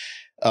it.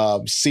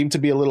 Seemed to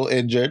be a little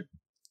injured.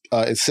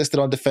 Insisted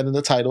on defending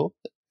the title,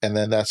 and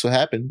then that's what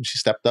happened. She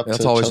stepped up. That's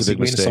to always Chelsea a big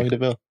Green and Sonya mistake.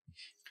 Deville.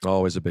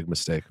 Always a big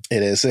mistake.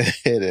 It is.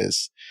 It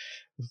is.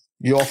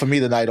 You offer me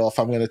the night off,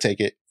 I'm going to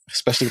take it,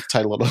 especially with the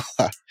title on the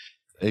line.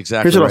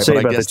 Exactly. Here's what I'll right, say but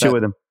I about the guess two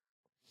of them.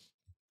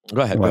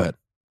 Go ahead. What? Go ahead.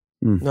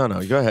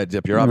 No, go ahead,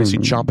 Dip. You're obviously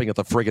chomping at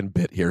the friggin'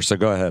 bit here, so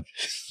go ahead.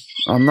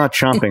 I'm not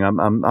chomping.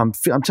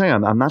 I'm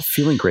telling you, I'm not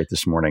feeling great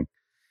this morning.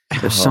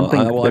 There's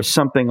something. There's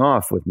something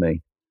off with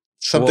me.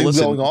 Something's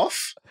going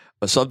off.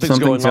 Something's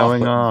going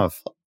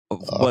off.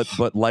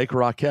 But like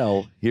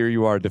Raquel, here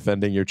you are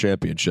defending your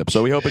championship.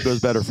 So we hope it goes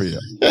better for you.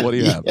 What do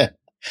you have? Yeah.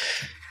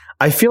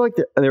 I feel like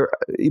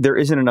there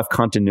isn't enough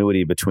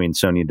continuity between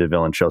Sonya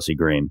Deville and Chelsea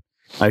Green.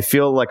 I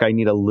feel like I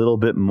need a little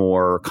bit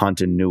more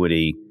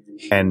continuity.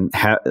 And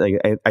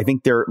I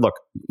think look,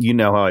 you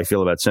know how I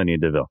feel about Sonya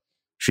Deville.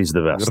 She's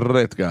the best.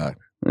 Great guy.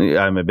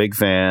 I'm a big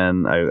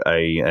fan.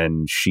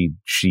 And she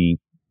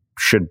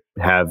should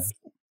have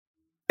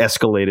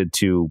escalated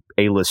to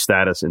A-list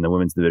status in the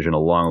women's division a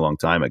long, long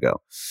time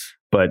ago.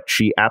 But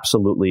she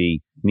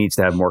absolutely needs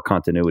to have more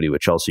continuity with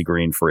Chelsea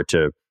Green for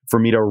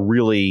me to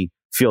really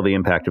feel the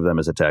impact of them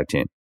as a tag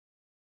team.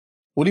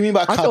 What do you mean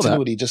by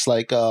continuity? Just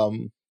like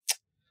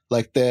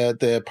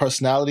their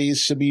personalities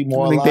should be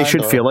more aligned? I think they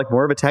should feel like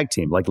more of a tag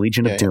team, like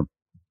Legion of Doom.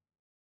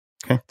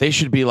 Okay. They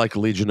should be like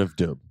Legion of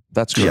Doom.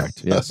 That's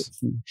correct. Yeah.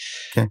 Yes.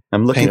 Okay.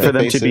 I'm looking for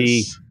them to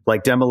be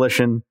like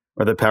Demolition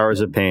or the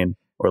Powers of Pain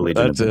or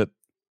Legion of Doom. That's it.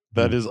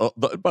 That is,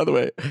 by the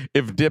way,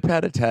 if Dip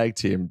had a tag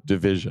team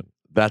division,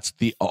 that's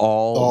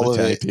all the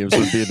tag teams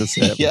would be the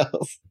same. Yeah.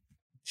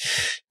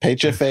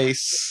 Paint your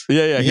face.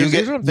 Yeah.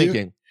 Here's what I'm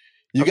thinking.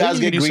 You guys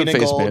get green and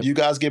gold. Paint. You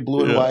guys get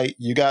blue and white.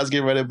 You guys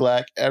get red and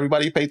black.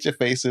 Everybody paint your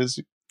faces.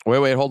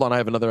 Wait, hold on. I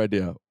have another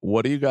idea.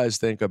 What do you guys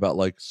think about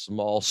like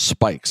small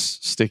spikes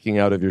sticking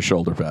out of your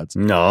shoulder pads?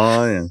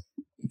 No,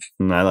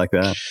 yeah. I like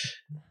that.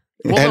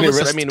 Well, and your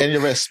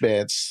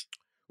wristbands.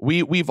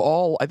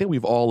 I think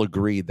we've all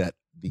agreed that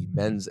the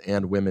men's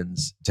and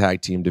women's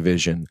tag team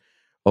division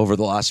over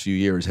the last few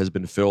years has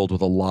been filled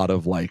with a lot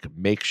of like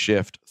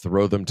makeshift,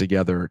 throw them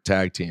together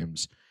tag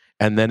teams.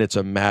 and then it's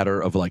a matter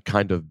of like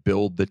kind of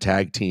build the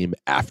tag team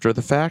after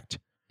the fact.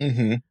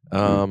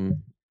 Mm-hmm.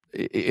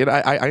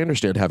 I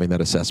understand having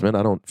that assessment.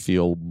 I don't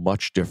feel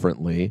much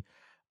differently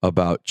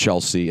about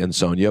Chelsea and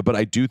Sonya, but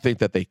I do think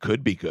that they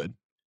could be good.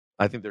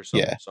 I think there's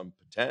some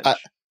potential.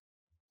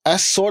 I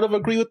sort of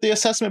agree with the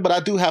assessment, but I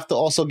do have to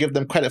also give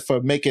them credit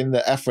for making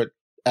the effort,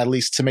 at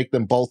least to make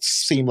them both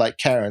seem like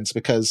Karens,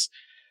 because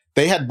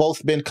they had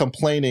both been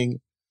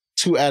complaining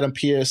to Adam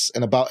Pearce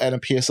and about Adam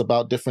Pearce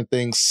about different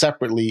things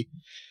separately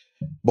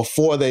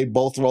before they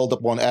both rolled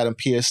up on Adam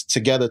Pearce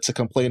together to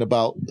complain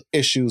about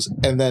issues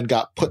and then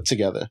got put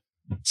together.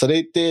 So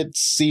they did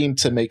seem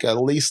to make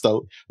at least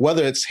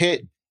whether it's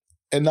hit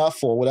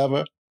enough or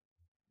whatever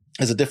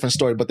is a different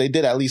story, but they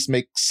did at least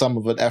make some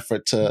of an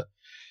effort to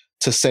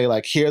say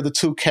like, here are the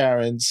two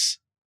Karens,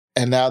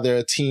 and now they're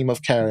a team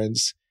of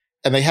Karens,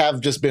 and they have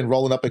just been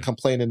rolling up and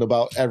complaining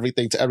about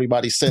everything to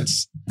everybody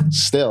since.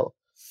 Still,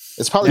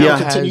 it's probably going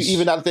to continue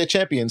even now that they're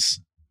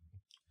champions.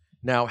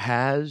 Now,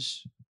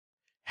 has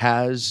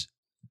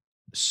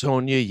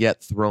Sonya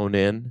yet thrown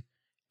in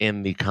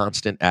the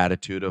constant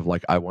attitude of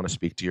like, I want to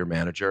speak to your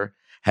manager?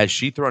 Has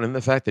she thrown in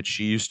the fact that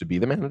she used to be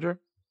the manager?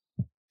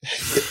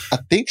 I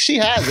think she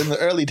has in the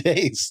early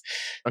days.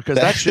 Because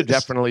that should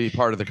definitely be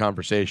part of the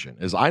conversation.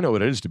 Is I know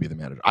what it is to be the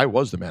manager. I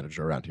was the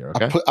manager around here.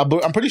 Okay,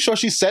 I'm pretty sure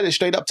she said it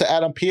straight up to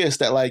Adam Pearce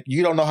that like,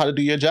 you don't know how to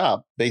do your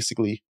job,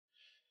 basically.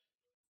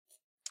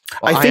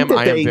 Well, I am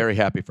very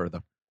happy for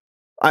them.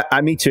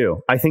 Me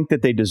too. I think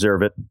that they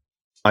deserve it.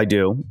 I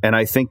do, and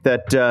I think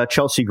that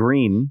Chelsea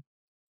Green,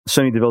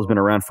 Sonya Deville's been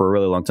around for a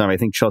really long time. I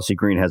think Chelsea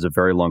Green has a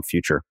very long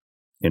future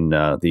in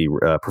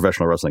the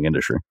professional wrestling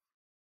industry.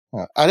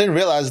 I didn't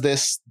realize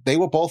this. They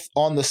were both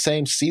on the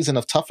same season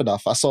of Tough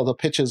Enough. I saw the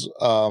pictures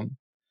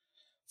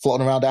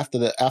floating around after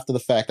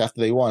the fact,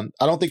 after they won.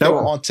 I don't think they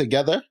were on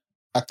together.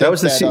 I think that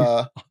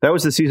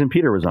was the season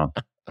Peter was on.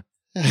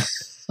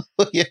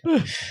 Yeah,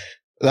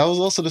 that was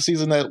also the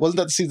season wasn't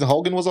that the season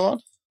Hogan was on?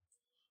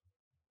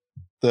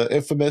 The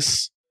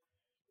infamous.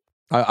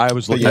 I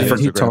was looking at Instagram.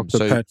 He talked to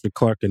Patrick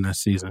Clark in that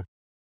season.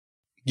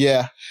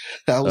 Yeah,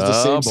 that was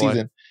the same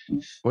season.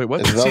 Wait,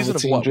 what season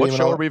of what? What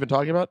show are we even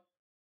talking about?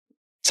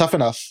 Tough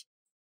Enough.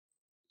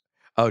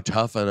 Oh,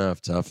 Tough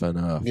Enough.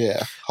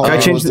 Yeah. Can I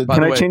change the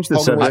Hogan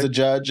subject? was the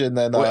judge, and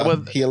then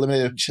he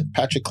eliminated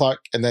Patrick Clark,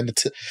 and then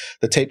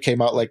the tape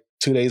came out like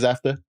 2 days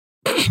after.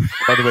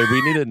 By the way,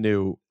 we need a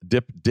new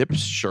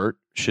Dip's shirt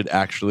should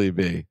actually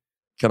be.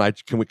 Can I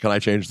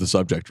change the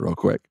subject real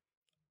quick?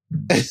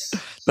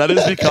 That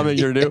is becoming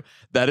your new.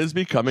 That is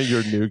becoming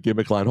your new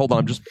gimmick line. Hold on,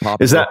 I'm just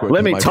popping. Is that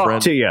let me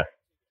talk to you?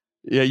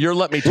 Yeah, you're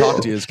let me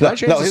talk to you. Can I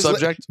change the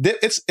subject?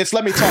 It's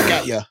let me talk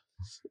at you.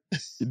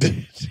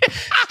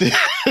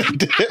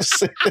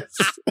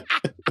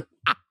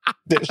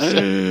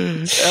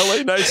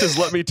 LA Knight says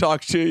let me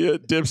talk to you.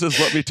 Dip says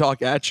let me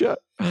talk at you.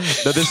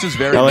 Now this is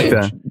very I like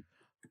Mage. that.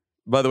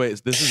 By the way,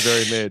 this is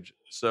very Mage.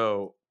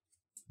 So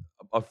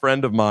a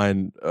friend of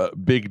mine,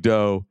 Big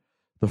Doe,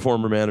 the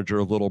former manager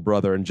of Little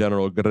Brother and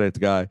general great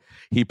guy,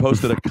 he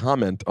posted a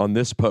comment on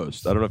this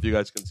post. I don't know if you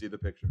guys can see the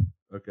picture.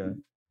 Okay.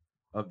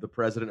 Of the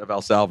president of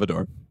El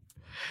Salvador.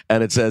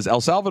 And it says,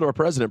 El Salvador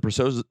president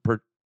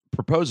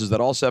proposes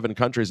that all 7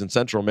 countries in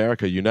Central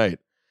America unite.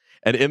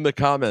 And in the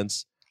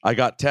comments, I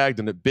got tagged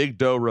and Big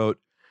Doe wrote,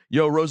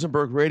 yo,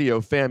 Rosenberg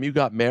Radio, fam, you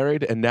got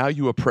married and now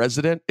you a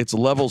president? It's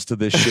levels to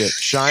this shit.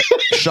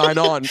 Shine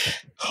on.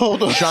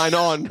 Hold on. Shine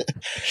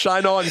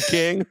on,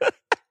 king.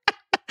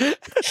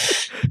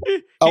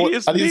 I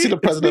need to see the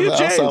president of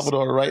El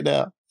Salvador right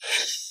now.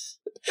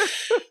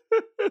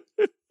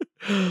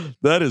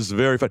 That is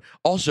very fun.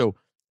 Also,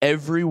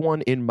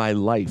 everyone in my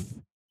life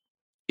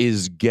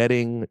is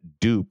getting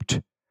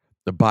duped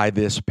by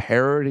this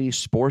parody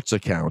sports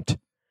account.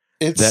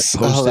 It's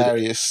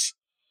hilarious.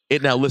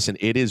 Now, listen,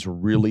 it is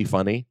really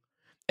funny,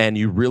 and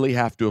you really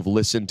have to have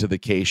listened to the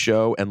K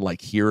show and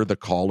like hear the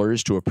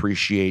callers to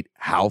appreciate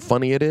how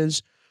funny it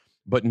is.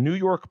 But New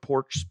York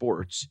Porch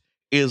Sports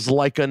is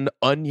like an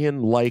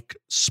onion-like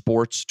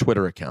sports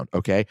Twitter account,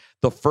 okay?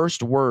 The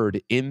first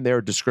word in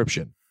their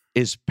description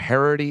is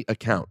parody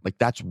account. Like,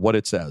 that's what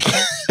it says.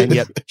 And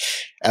yet...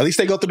 At least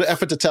they go through the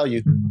effort to tell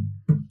you.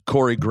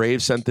 Corey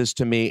Graves sent this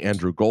to me.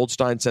 Andrew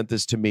Goldstein sent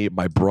this to me.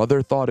 My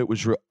brother thought it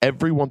was real.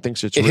 Everyone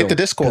thinks it's real. It hit the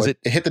Discord. It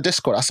hit the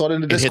Discord. I saw it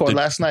in the Discord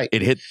last night.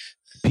 It hit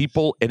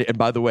people. And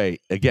by the way,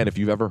 again, if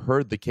you've ever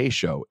heard the K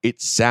show,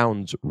 it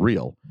sounds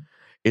real.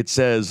 It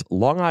says,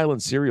 Long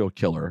Island serial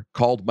killer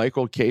called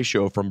Michael K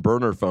show from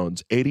burner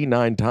phones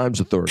 89 times,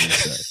 authorities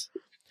say.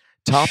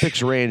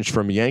 Topics ranged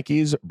from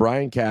Yankees,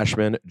 Brian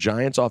Cashman,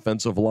 Giants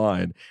offensive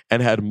line,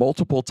 and had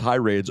multiple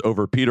tirades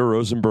over Peter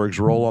Rosenberg's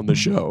role on the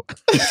show.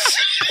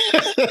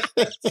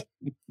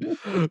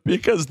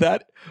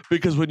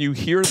 because when you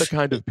hear the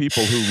kind of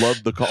people who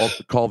love the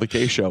call the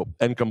K show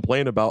and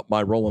complain about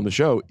my role on the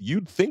show,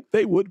 you'd think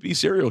they would be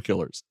serial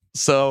killers.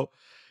 So,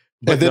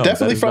 but they're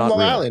definitely from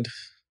Long Island.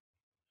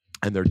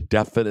 And they're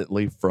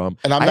definitely from.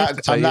 And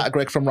I'm not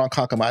Greg from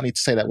Ronkonkoma. I need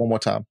to say that one more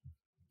time.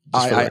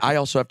 I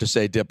also have to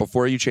say, Dip,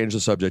 before you change the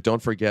subject,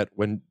 don't forget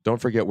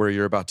where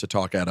you're about to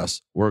talk at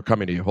us. We're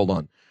coming to you. Hold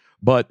on.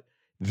 But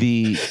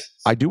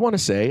I do want to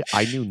say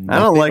I knew nothing I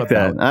don't like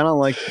about, that. I don't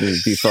like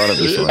the thought of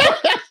this one.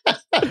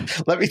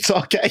 Let me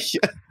talk at you.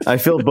 I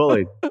feel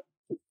bullied.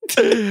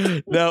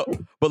 No,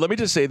 but let me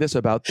just say this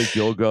about the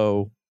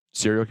Gilgo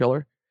serial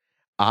killer.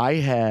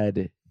 I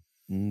did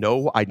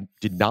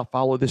not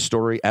follow this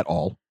story at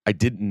all. I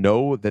didn't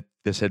know that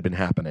this had been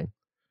happening.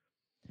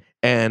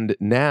 And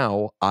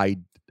now I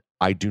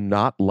do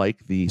not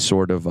like the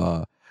sort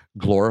of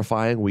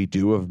glorifying we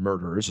do of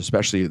murderers,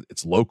 especially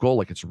it's local,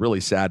 like it's really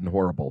sad and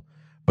horrible.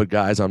 But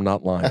guys, I'm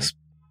not lying.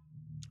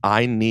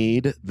 I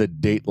need the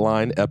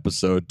Dateline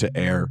episode to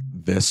air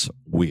this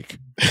week.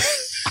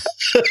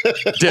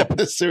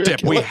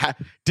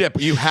 Dip,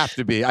 you have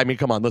to be. I mean,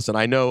 come on, listen,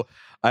 I know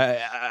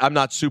I'm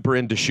not super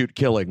into shoot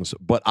killings,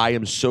 but I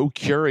am so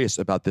curious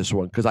about this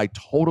one because I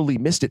totally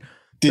missed it.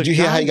 Did you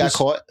hear how he got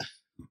caught?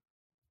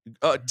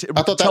 I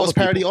thought that was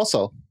parody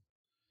also.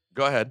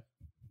 Go ahead.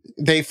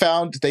 They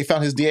found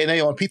his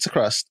DNA on pizza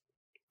crust.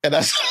 And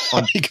that's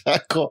how he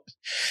got caught.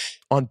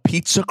 On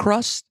pizza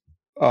crust?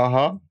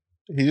 Uh-huh.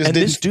 He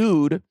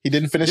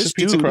didn't finish his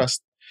pizza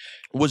crust.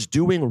 Was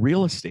doing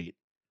real estate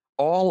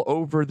all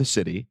over the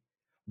city,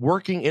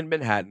 working in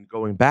Manhattan,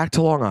 going back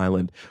to Long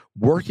Island,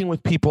 working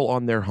with people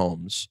on their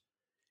homes,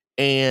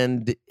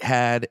 and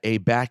had a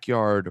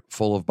backyard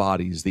full of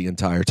bodies the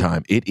entire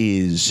time. It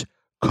is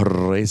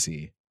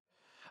crazy.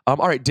 All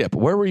right, Dip,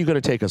 where were you going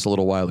to take us a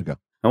little while ago?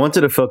 I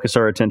wanted to focus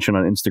our attention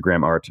on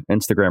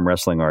Instagram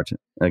wrestling art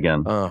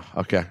again. Oh,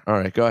 okay. All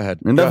right, go ahead.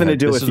 Nothing to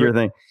do with your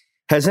thing.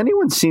 Has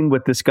anyone seen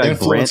what this guy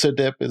Influencer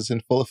Dip is in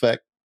full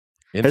effect.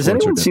 Has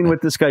anyone seen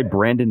what this guy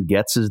Brandon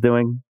Getz is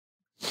doing?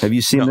 Have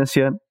you seen this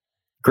yet?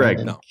 Greg,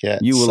 No.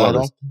 You will love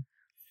this.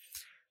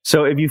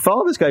 So if you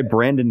follow this guy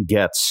Brandon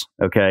Getz,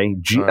 okay,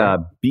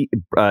 Getz,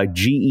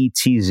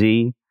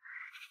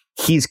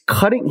 he's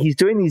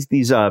doing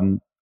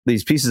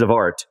these pieces of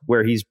art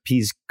where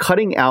he's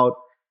cutting out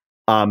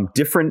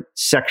different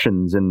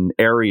sections and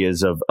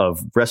areas of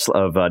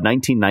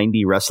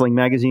 1990 wrestling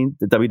magazine,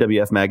 the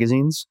WWF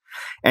magazines,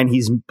 and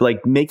he's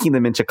like making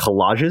them into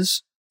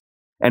collages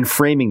and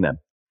framing them.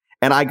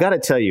 And I got to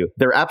tell you,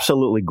 they're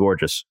absolutely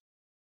gorgeous.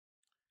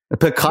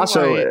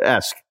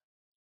 Picasso-esque.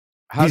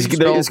 This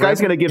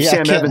guy's going to give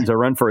Sam Evans a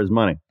run for his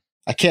money.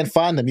 I can't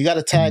find them. You got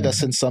to tag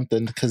us in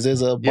something because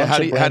there's a bunch of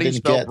Brandon how do you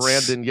spell Getz.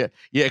 Brandon?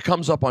 Yeah, it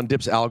comes up on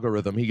Dip's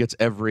algorithm. He gets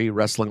every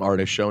wrestling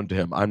artist shown to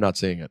him. I'm not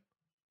seeing it.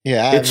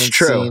 Yeah, it's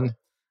true.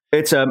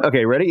 It's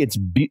okay. Ready? It's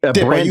Dip,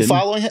 Brandon. Are you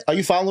following him? Are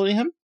you following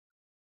him?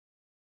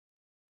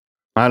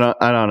 I don't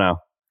know.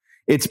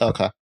 It's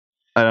okay.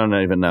 I don't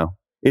even know.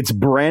 It's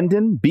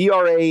Brandon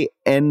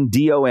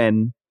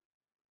BRANDONG.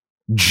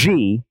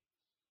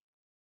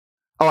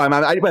 Oh,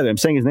 by the way, I'm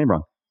saying his name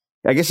wrong.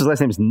 I guess his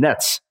last name is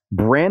Netz.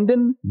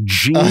 Brandon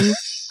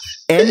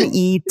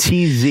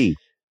GNETZ.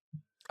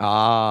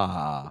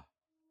 Ah,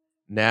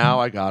 now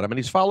I got him, and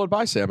he's followed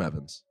by Sam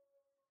Evans.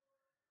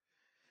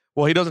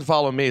 Well, he doesn't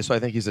follow me, so I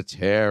think he's a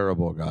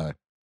terrible guy.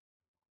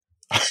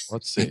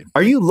 Let's see.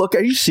 Are you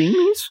seeing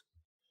these?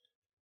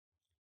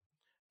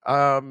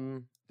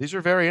 These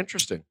are very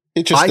interesting.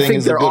 Interesting. I think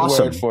is they're a good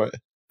awesome. word for it.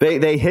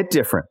 They hit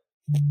different.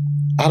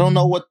 I don't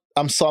know what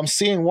I'm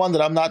seeing one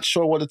that I'm not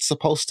sure what it's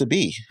supposed to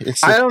be.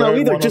 I don't know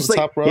either. Just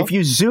like if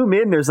you zoom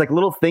in, there's like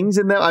little things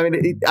in there. I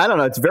mean, I don't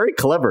know. It's very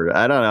clever.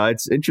 I don't know.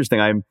 It's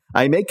interesting.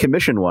 I may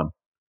commission one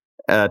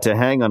to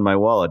hang on my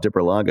wall at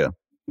Dipperlago.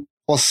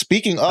 Well,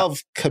 speaking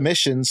of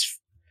commissions,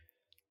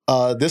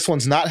 this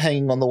one's not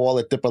hanging on the wall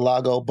at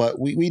Dipperlago, but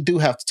we do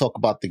have to talk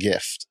about the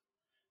gift.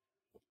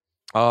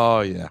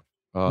 Oh yeah.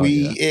 I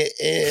mean,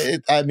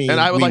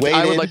 and I would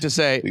waited, like to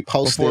say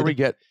before we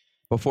get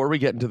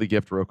into the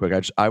gift real quick,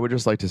 I would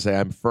just like to say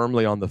I'm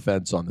firmly on the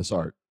fence on this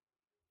art.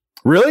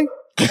 Really?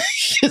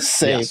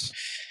 Same. Yes.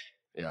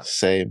 Yeah.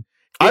 Same.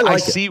 I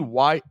see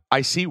why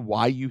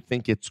you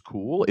think it's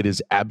cool. It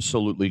is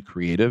absolutely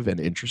creative and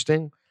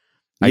interesting.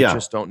 I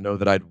just don't know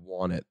that I'd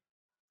want it.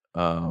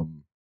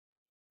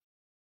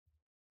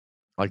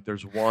 Like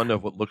there's one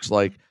of what looks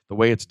like the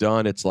way it's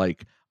done. It's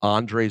like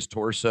Andre's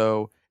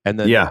torso, and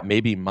then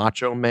maybe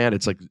Macho Man.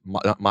 It's like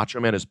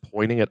Macho Man is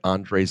pointing at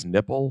Andre's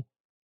nipple.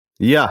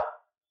 Yeah,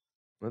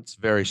 that's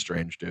very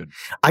strange, dude.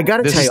 I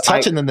gotta tell you, he's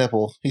touching the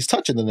nipple. He's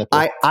touching the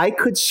nipple. I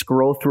could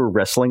scroll through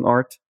wrestling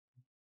art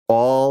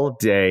all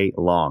day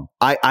long.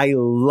 I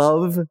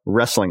love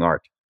wrestling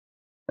art.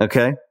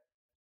 Okay,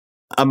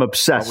 I'm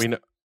obsessed.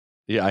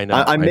 Yeah, I know.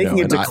 I'm making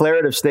a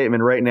declarative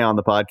statement right now on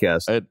the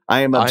podcast.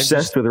 I am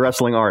obsessed with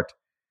wrestling art.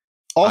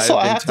 Also,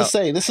 I have to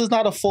say, this is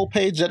not a full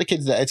page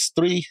dedicated to that. It's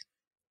 3.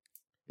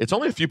 It's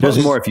only a few posts.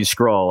 There's more if you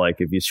scroll. Like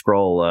if you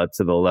scroll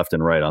to the left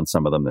and right on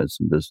some of them,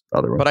 there's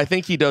other ones. But I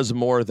think he does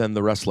more than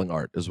the wrestling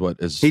art. He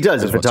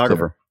does. He's a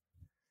photographer.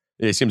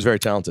 Yeah, he seems very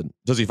talented.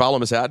 Does he follow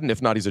Miss Haddon?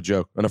 If not, he's a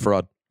joke and a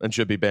fraud and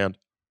should be banned.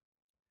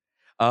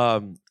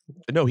 No,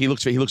 he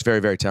looks very,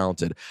 very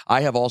talented.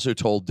 I have also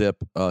told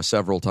Dip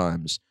several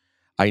times.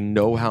 I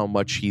know how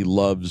much he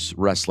loves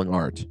wrestling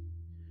art,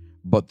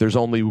 but there's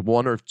only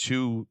one or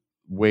two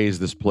ways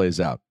this plays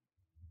out.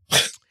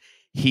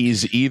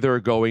 He's either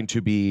going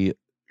to be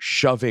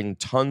shoving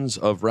tons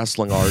of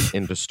wrestling art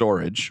into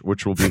storage,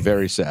 which will be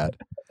very sad,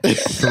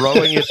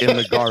 throwing it in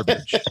the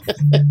garbage,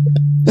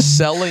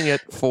 selling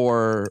it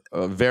for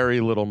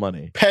very little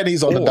money.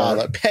 Pennies on the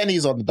dollar.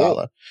 Pennies on the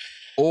dollar.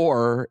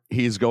 Or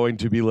he's going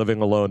to be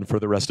living alone for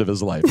the rest of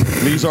his life.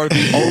 These are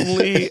the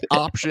only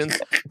options,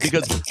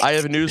 because I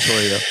have news for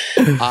you.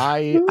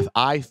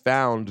 I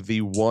found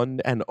the one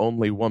and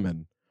only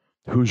woman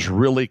who's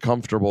really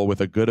comfortable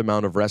with a good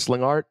amount of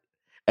wrestling art.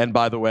 And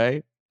by the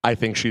way, I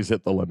think she's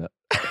hit the limit.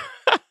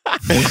 I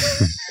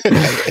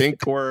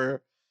think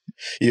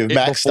you've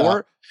maxed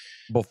out.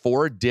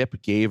 Before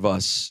Dip gave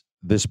us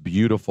this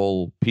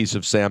beautiful piece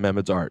of Sam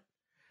Emmett's art,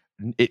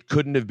 it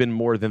couldn't have been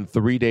more than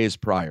 3 days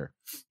prior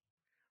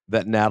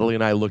that Natalie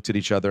and I looked at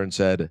each other and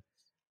said,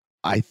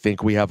 I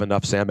think we have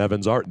enough Sam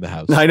Evans art in the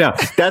house. I know.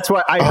 That's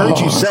why I heard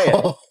you say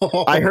it.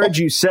 I heard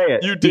you say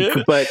it. You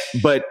did? But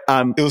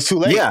it was too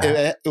late.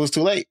 Yeah. It was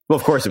too late. Well,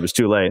 of course it was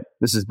too late.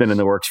 This has been in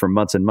the works for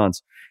months and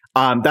months.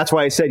 That's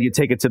why I said you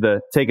take it to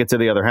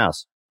the other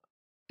house.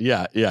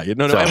 Yeah.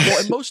 No.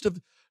 And most of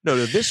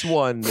this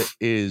one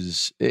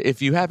is,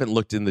 if you haven't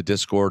looked in the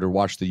Discord or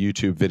watched the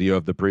YouTube video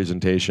of the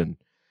presentation,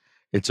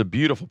 it's a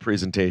beautiful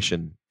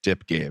presentation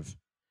Dip gave.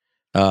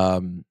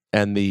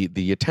 And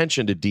the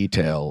attention to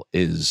detail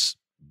is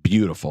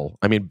beautiful.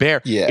 I mean,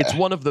 it's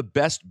one of the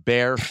best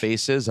bear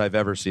faces I've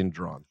ever seen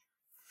drawn.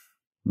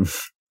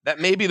 That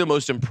may be the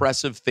most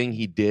impressive thing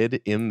he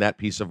did in that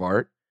piece of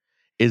art,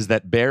 is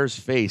that bear's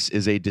face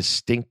is a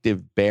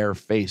distinctive bear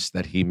face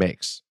that he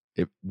makes.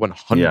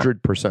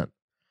 100%.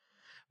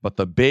 But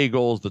the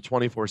bagels, the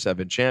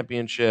 24/7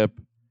 championship,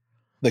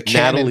 the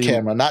Canon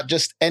camera, not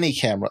just any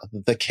camera,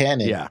 the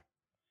Canon. Yeah.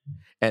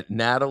 And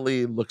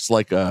Natalie looks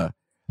like a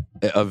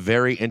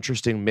very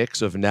interesting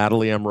mix of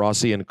Natalie M.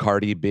 Rossi and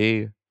Cardi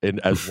B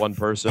as one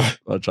person,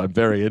 which I'm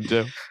very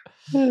into.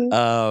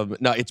 No,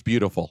 it's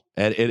beautiful.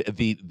 And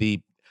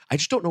I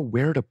just don't know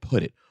where to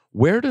put it.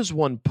 Where does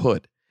one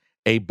put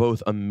a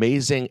both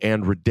amazing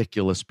and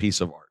ridiculous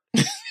piece of art?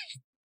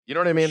 You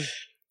know what I mean?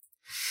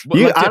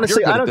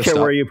 Honestly, I don't care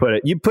where you put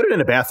it. You put it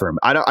in a bathroom.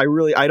 I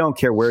don't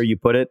care where you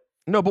put it.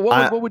 No, but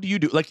what would you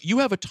do? Like, you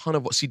have a ton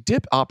of,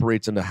 Dip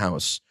operates in the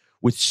house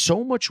with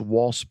so much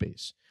wall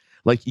space.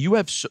 Like, you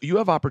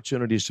have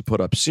opportunities to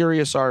put up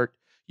serious art.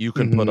 You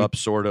can put up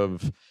sort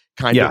of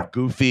kind of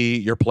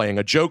goofy, you're playing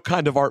a joke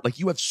kind of art. Like,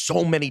 you have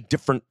so many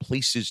different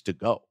places to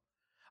go.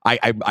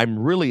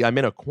 I'm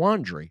in a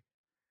quandary.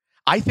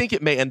 I think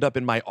it may end up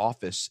in my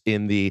office I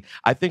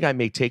think when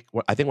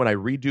I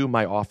redo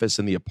my office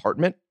in the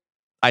apartment,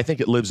 I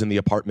think it lives in the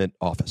apartment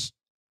office.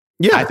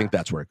 Yeah. I think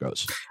that's where it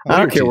goes. I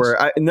don't care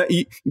where.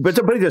 But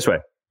to put it this way,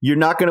 you're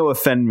not going to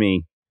offend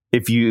me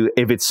if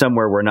it's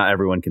somewhere where not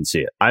everyone can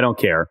see it. I don't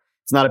care.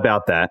 It's not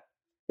about that.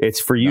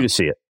 It's for you to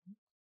see it.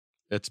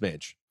 It's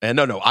Mage. And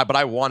but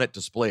I want it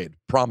displayed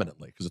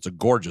prominently because it's a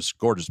gorgeous,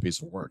 gorgeous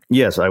piece of work.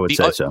 Yes, I would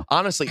say so.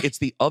 Honestly, it's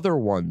the other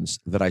ones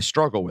that I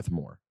struggle with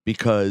more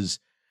because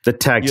the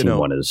tag team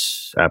one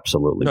is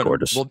absolutely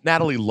gorgeous. Well,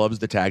 Natalie loves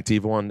the tag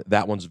team one.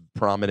 That one's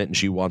prominent and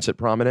she wants it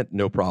prominent.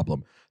 No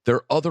problem. There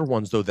are other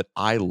ones, though, that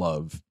I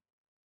love.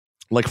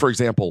 Like, for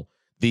example,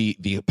 the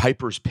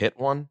Piper's Pit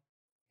one.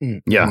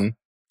 Yeah.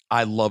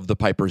 I love the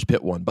Piper's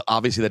Pit one, but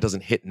obviously that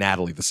doesn't hit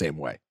Natalie the same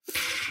way.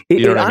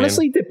 It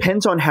honestly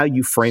depends on how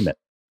you frame it.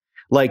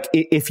 Like,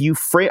 if you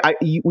frame,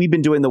 we've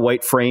been doing the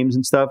white frames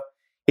and stuff.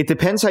 It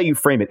depends how you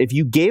frame it. If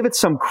you gave it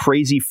some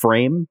crazy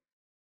frame,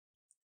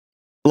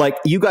 like,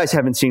 you guys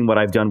haven't seen what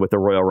I've done with the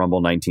Royal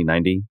Rumble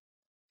 1990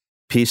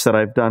 piece that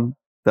I've done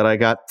that I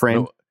got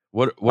framed.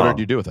 No, what did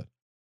you do with it?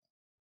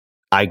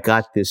 I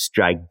got this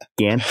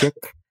gigantic.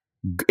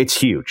 It's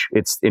huge.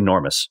 It's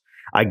enormous.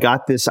 I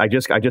got this. I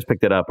just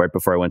picked it up right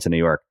before I went to New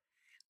York.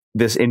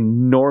 This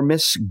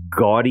enormous,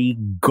 gaudy,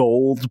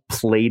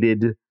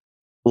 gold-plated,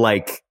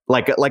 like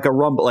a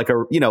rumble, like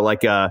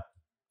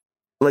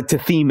to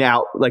theme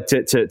out, like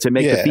to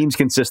make the themes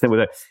consistent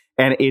with it.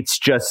 And it's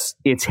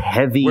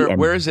heavy and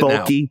where is it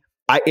bulky.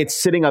 Now? It's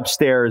sitting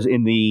upstairs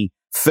in the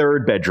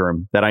third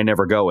bedroom that I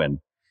never go in,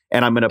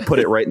 and I'm going to put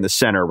it right in the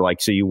center. Like,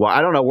 so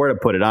I don't know where to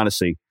put it.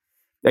 Honestly,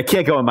 I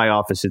can't go in my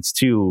office. It's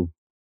too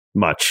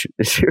much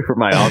for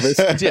my office.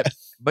 Dip,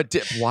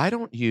 why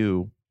don't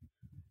you?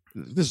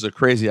 This is a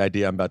crazy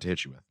idea I'm about to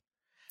hit you with.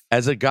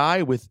 As a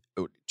guy with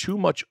too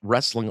much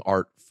wrestling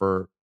art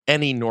for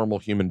any normal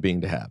human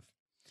being to have,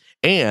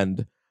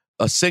 and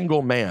a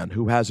single man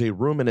who has a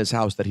room in his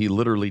house that he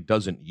literally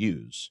doesn't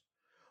use,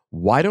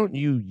 why don't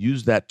you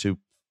use that to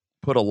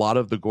put a lot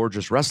of the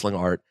gorgeous wrestling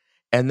art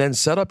and then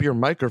set up your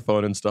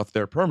microphone and stuff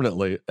there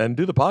permanently and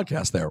do the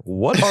podcast there?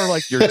 What are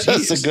like your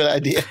teas? That's a good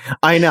idea.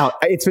 I know.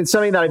 It's been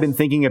something that I've been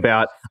thinking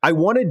about. I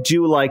want to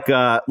do like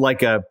a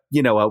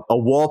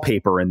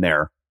wallpaper in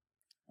there.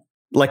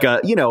 Like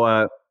a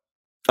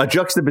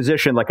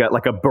juxtaposition, like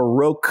a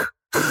Baroque,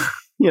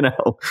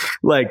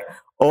 like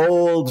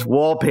old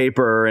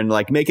wallpaper, and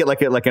like make it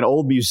like an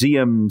old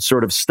museum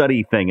sort of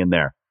study thing in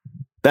there.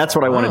 That's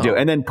what I want to do.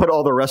 And then put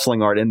all the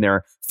wrestling art in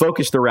there,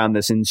 focused around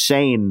this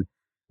insane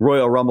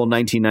Royal Rumble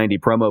 1990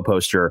 promo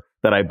poster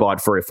that I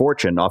bought for a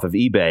fortune off of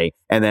eBay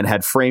and then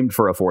had framed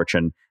for a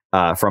fortune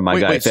from my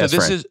guy. So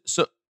this is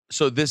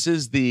so this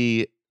is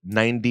the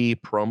 90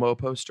 promo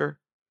poster.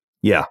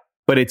 Yeah,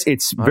 but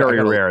it's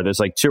very rare. There's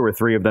like 2 or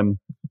 3 of them.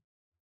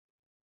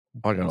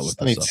 I gotta look.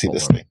 I need to see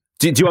this thing.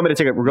 Do you want me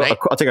to take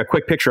I'll take a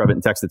quick picture of it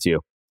and text it to you.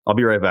 I'll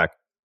be right back.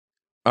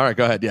 All right,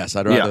 go ahead. Yes,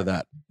 I'd rather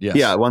that. Yes.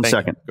 Yeah, one Thank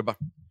second. You. Goodbye.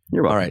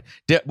 You're welcome. All right.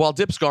 While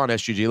Dip's gone,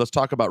 SGG, let's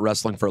talk about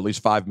wrestling for at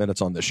least 5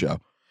 minutes on this show.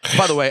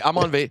 By the way, I'm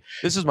on this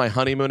is my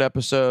honeymoon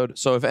episode,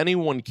 so if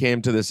anyone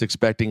came to this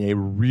expecting a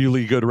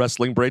really good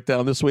wrestling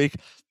breakdown this week,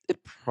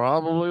 it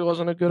probably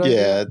wasn't a good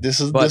idea. Yeah, this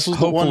was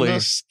the one to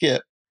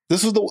skip.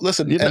 This was the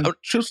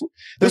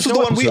this was the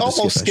one we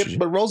almost skipped,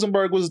 but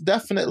Rosenberg was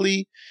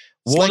definitely.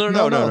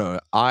 No.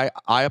 I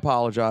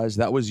apologize.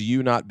 That was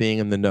you not being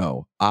in the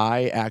know.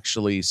 I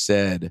actually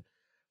said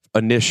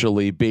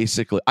initially,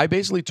 I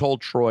basically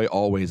told Troy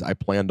always I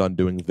planned on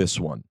doing this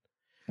one.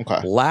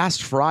 Okay.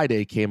 Last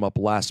Friday came up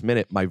last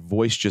minute. My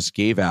voice just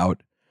gave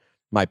out.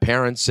 My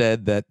parents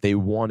said that they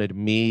wanted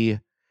me.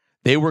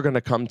 They were going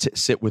to come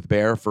sit with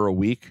Bear for a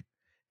week.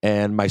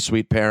 And my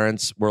sweet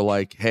parents were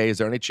like, hey, is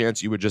there any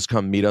chance you would just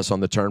come meet us on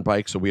the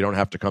turnpike so we don't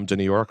have to come to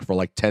New York for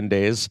like 10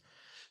 days?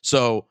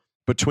 So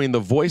between the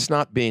voice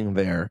not being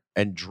there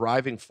and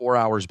driving 4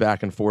 hours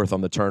back and forth on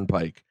the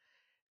turnpike,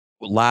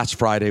 last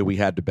Friday we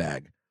had to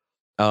bag.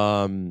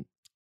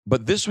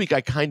 But this week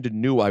I kind of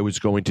knew I was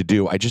going to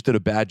do. I just did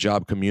a bad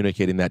job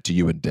communicating that to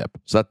you and Dip.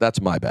 So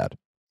that's my bad.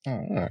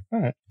 All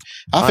right.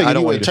 I figured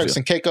you were Turks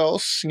and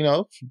Caicos,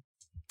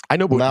 I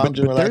know, but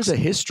there's a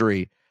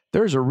history.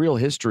 There's a real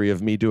history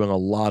of me doing a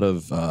lot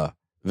of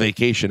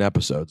vacation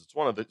episodes. It's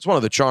one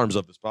of the charms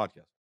of this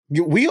podcast.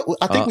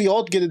 I think we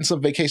all get in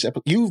some vacation.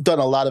 You've done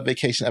a lot of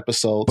vacation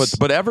episodes,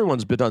 but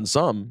everyone's been done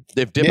some.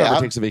 If Dip ever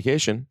takes a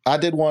vacation, I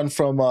did one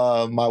from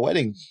my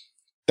wedding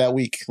that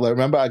week.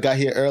 Remember, I got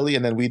here early,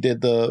 and then we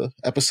did the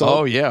episode.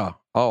 Oh yeah,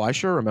 I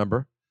sure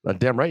remember.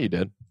 Damn right you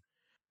did.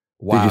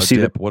 Wow, did you see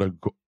Dip, what a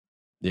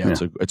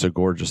it's a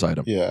gorgeous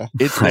item. Yeah,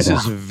 this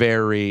is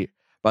very.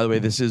 By the way,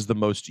 this is the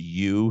most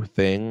you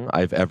thing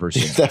I've ever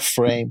seen. That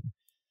frame.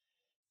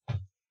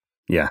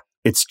 Yeah,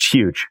 it's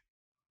huge.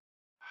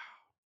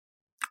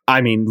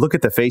 I mean, look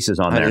at the faces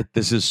on there.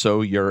 This is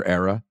so your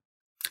era.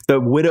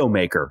 The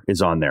Widowmaker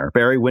is on there.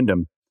 Barry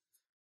Windham.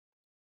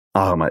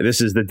 Oh my!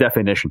 This is the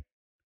definition.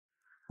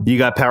 You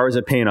got Powers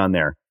of Pain on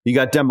there. You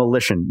got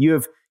Demolition. You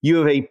have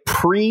a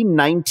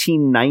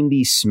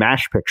pre-1990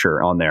 Smash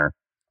picture on there.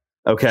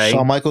 Okay.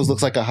 Shawn Michaels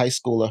looks like a high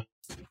schooler.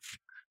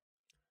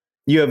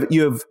 You have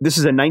this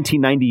is a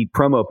 1990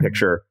 promo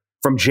picture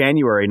from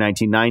January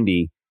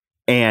 1990,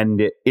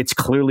 and it's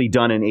clearly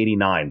done in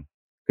 89.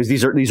 Because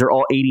these are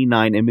all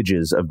 89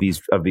 images of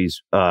these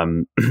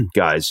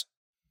guys,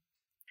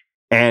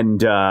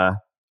 and I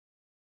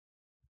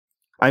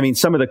mean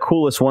some of the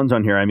coolest ones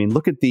on here. I mean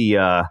look at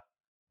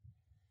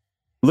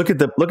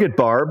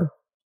Barb,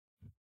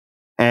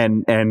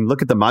 and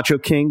look at the Macho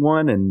King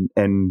one,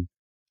 and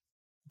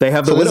they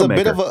have the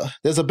Widowmaker.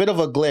 There's a bit of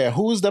a glare.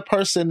 Who's the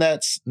person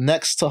that's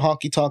next to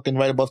Honky Tonk and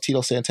right above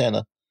Tito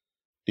Santana?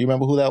 Do you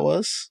remember who that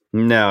was?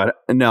 No,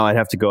 I'd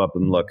have to go up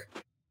and look.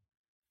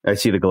 I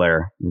see the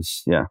glare.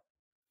 Yeah.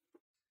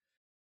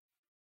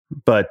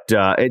 But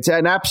it's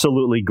an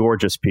absolutely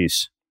gorgeous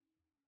piece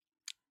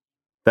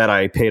that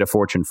I paid a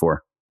fortune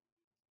for.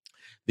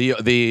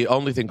 The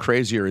only thing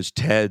crazier is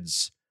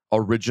Ted's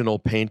original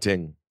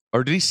painting.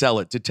 Or did he sell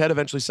it? Did Ted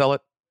eventually sell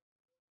it?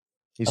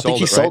 I think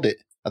he sold it.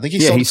 I think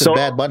he sold it to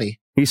Bad Bunny.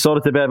 He sold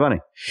it to Bad Bunny.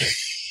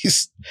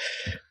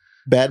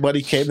 Bad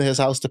Bunny came to his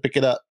house to pick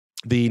it up.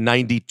 The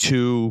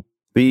 92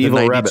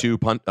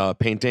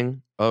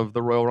 painting of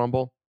the Royal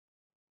Rumble?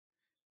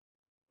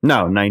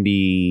 No,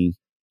 90.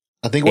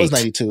 I think it was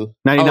 92.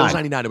 99. Oh, it was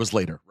 99. It was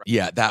later.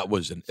 Yeah, that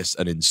was an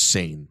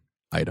insane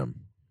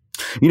item.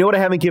 You know what I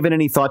haven't given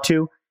any thought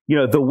to?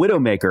 The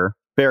Widowmaker,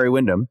 Barry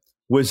Windham,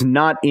 was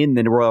not in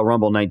the Royal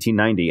Rumble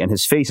 1990, and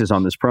his face is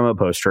on this promo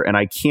poster, and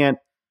I can't,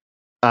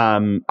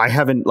 I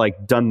haven't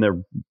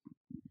done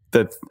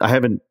I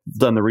haven't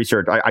done the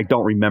research. I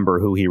don't remember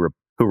who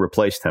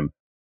replaced him.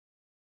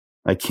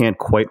 I can't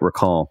quite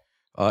recall.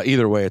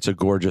 Either way, it's a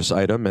gorgeous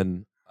item,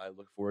 and I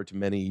look forward to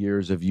many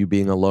years of you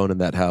being alone in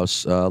that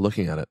house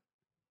looking at it.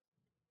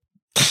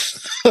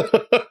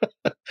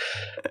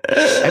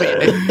 I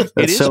mean,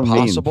 it is so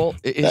possible.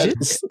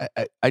 Is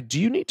it? Do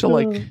you need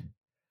to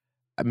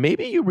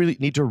maybe you really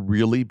need to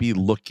really be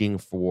looking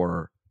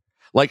for,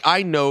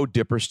 I know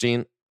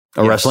Dipperstein,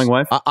 a wrestling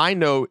wife. I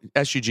know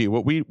SGG.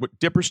 What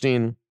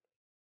Dipperstein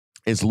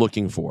is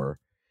looking for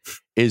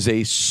is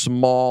a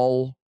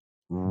small,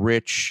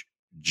 rich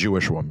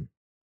Jewish woman.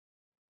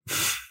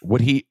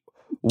 What he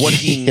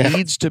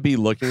needs to be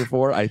looking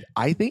for,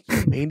 I think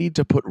you may need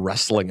to put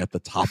wrestling at the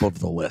top of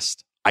the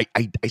list. I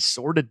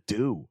sort of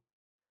do.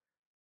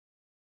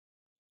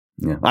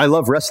 Yeah, I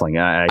love wrestling.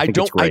 I think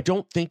it's great. I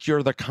don't think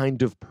you're the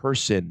kind of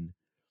person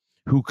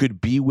who could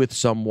be with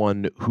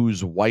someone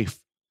whose wife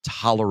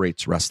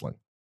tolerates wrestling.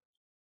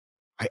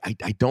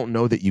 I don't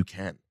know that you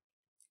can.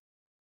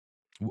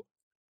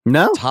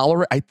 No.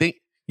 Tolerate. I think.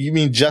 You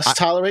mean just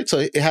tolerate? So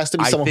it has to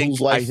be someone whose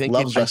wife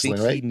loves wrestling,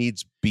 right? I think he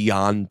needs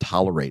beyond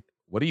tolerate.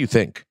 What do you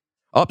think?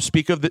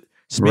 Speak of the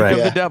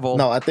devil.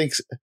 No, I think.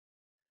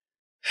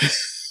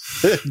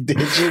 Did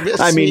you miss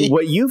I mean, me?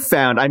 what you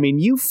found? I mean,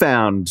 you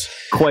found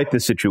quite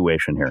the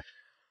situation here.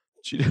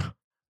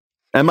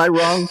 Am I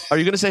wrong? Are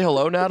you going to say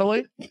hello,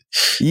 Natalie?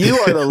 You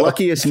are the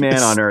luckiest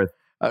man on earth.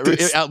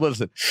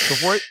 Listen,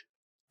 before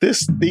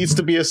this needs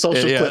to be a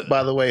social clip,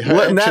 by the way.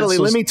 Natalie,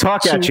 let me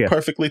talk at you.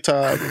 Perfectly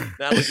timed.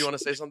 Natalie, do you want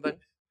to say something?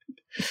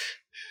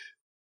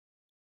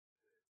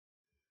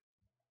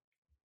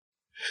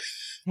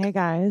 Hey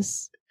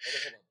guys.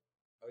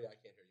 Oh yeah, I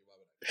can't hear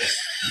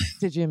you.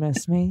 Did you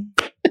miss me?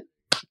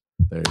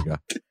 There you go.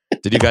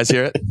 Did you guys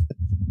hear it?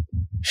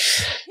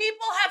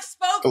 People have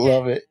spoken.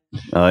 Love it.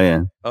 Oh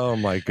yeah. Oh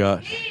my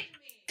god.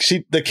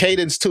 The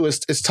cadence too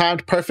is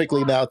timed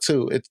perfectly now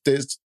too.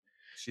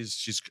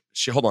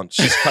 Hold on.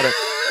 She's cut it.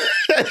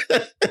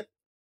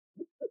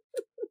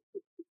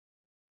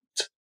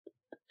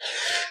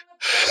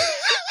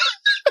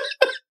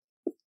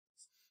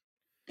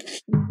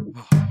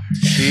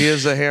 She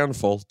is a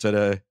handful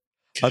today.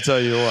 I'll tell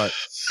you what.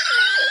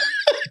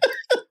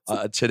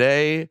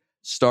 Today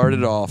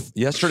started off.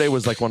 Yesterday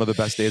was like one of the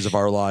best days of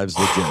our lives.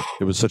 Legit.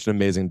 It was such an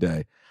amazing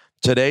day.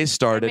 Today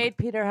started. I made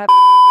Peter have.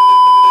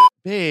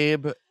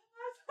 Babe, we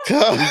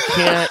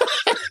can't.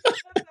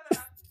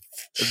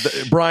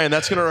 Brian,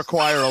 that's going to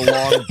require a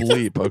long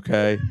bleep.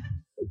 Okay.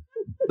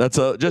 That's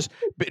just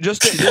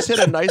hit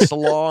a nice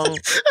long.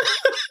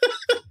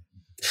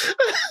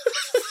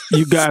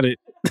 You got it.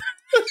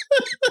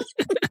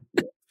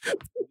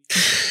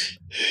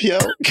 Yo,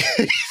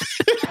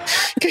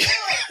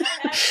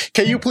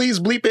 can you please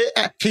bleep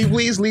it? Can you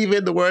please leave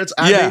in the words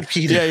 "I made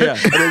Peter"? Yeah.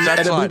 and then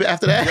bleep it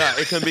after that. Yeah,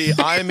 it can be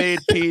 "I made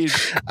Peter."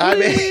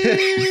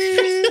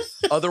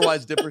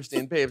 Otherwise,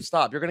 Dipperstein, babe,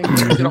 stop! You're gonna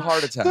get a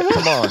heart attack.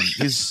 Come on,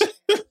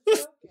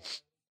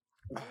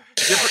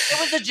 It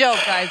was a joke,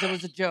 guys. It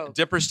was a joke.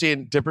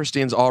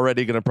 Dipperstein's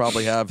already going to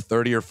probably have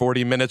 30 or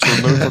 40 minutes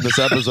removed from this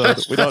episode.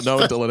 We don't know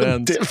until it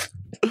ends.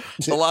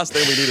 The last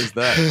thing we need is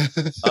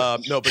that.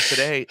 No, but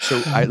today,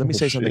 let me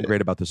say something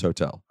great about this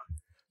hotel.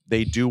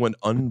 They do an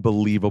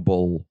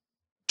unbelievable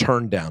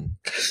turn down.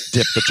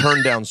 The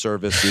turn down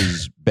service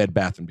is Bed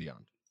Bath &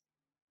 Beyond.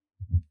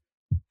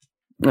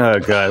 Oh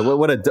god,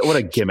 what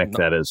a gimmick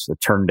that is! A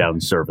turn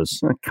down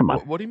service. Come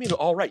on. What do you mean?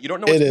 All right, you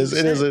don't know. It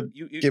is a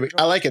gimmick.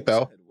 I like it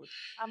though.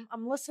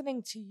 I'm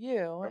listening to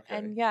you,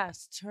 and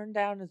yes, turn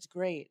down is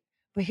great.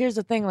 But here's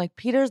the thing: like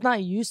Peter's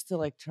not used to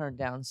like turn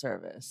down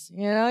service.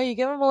 You know, you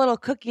give him a little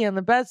cookie on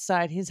the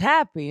bedside, he's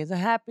happy. He's a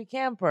happy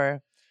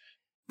camper.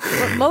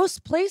 But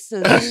most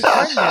places, you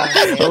turn down.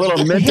 A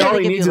little mint. All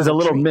he needs is a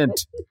little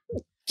mint.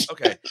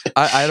 Okay,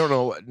 I don't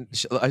know.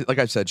 Like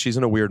I said, she's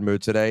in a weird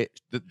mood today.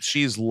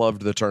 She's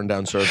loved the turn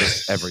down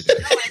service every day.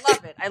 Oh,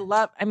 I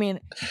love it. I mean,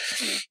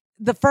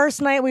 the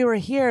first night we were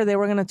here, they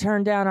were going to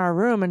turn down our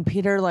room, and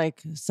Peter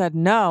like said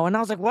no, and I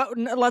was like, "What?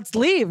 Let's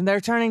leave." And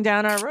they're turning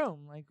down our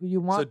room. Like, you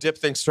want? So Dip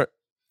thinks.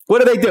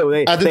 What do?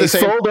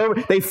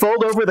 They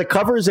fold over the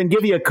covers and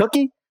give you a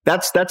cookie.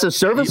 That's a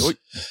service.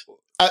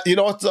 You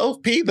know what though,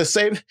 P? The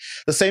same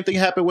thing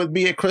happened with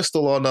me and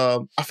Crystal on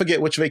I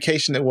forget which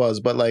vacation it was,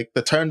 but like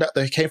they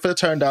came for the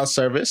turn down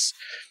service.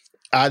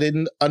 I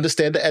didn't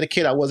understand the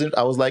etiquette. I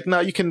was like, no,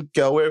 you can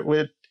go.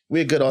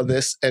 We're good on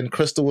this. And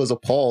Crystal was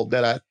appalled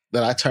that I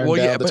turned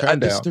down the turn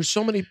down. There's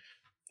so many.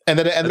 And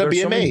then it ended up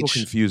being many Mage.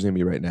 People confusing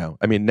me right now.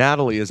 I mean,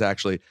 Natalie is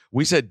actually.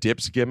 We said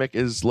Dip's gimmick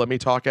is let me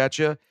talk at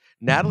you.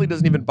 Natalie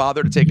doesn't even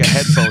bother to take a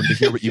headphone to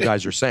hear what you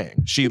guys are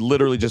saying. She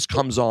literally just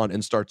comes on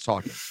and starts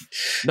talking.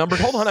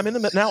 Hold on, I'm in the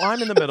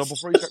middle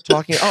before you start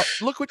talking. Oh,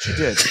 look what you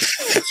did.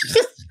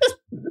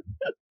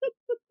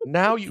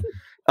 Now you.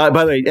 By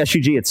the way,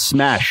 SUG, it's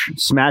Smash.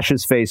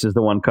 Smash's face is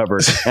the one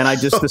covered, and I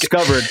just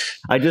discovered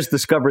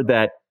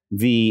that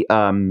the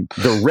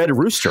Red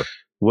Rooster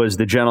was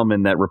the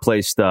gentleman that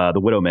replaced the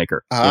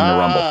Widowmaker in the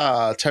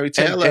Rumble. Terry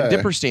Taylor and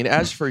Dipperstein.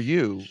 As for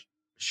you.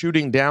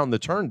 Shooting down the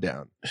turn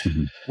down.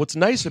 What's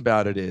nice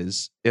about it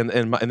is, and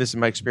this is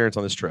my experience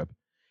on this trip,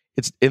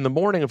 it's in the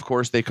morning, of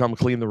course, they come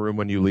clean the room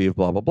when you leave,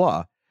 blah, blah,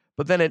 blah.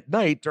 But then at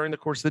night, during the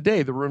course of the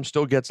day, the room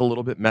still gets a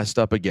little bit messed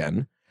up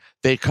again.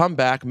 They come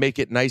back, make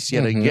it nice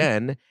yet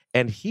again,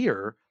 and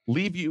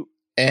leave you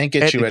and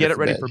get it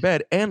ready for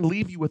bed, and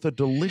leave you with a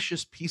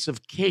delicious piece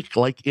of cake,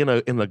 like in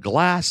a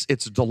glass.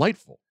 It's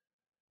delightful.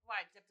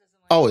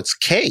 Oh, it's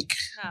cake.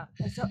 No.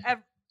 So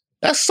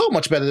that's so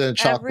much better than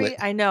chocolate.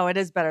 I know it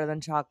is better than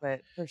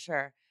chocolate for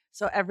sure.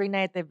 So every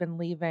night they've been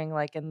leaving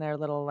like in their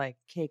little like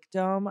cake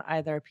dome,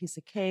 either a piece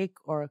of cake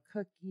or a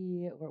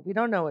cookie, or we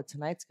don't know what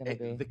tonight's going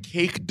to be. The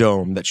cake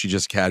dome that she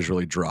just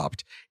casually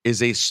dropped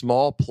is a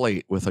small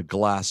plate with a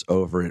glass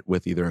over it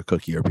with either a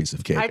cookie or a piece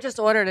of cake. I just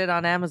ordered it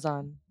on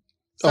Amazon.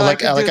 So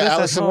like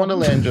Alice in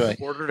Wonderland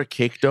joint. Ordered a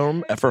cake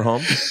dome for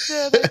home.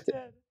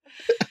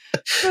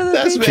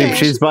 I did.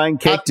 She's buying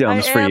cake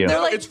domes for you.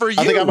 Like, it's for you.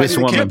 I think I might need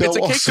a cake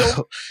dome. It's a cake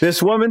dome.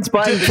 This woman's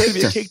buying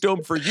cake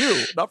dome for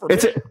you, not for me.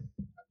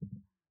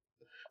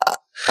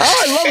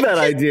 Oh, I love that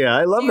idea.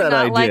 I love that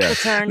idea. Like the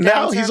turn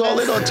Now down he's all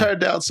in service? on turn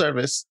down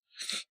service.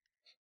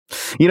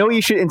 You know what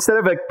you should, instead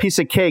of a piece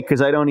of cake,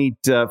 because I don't eat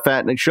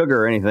fat and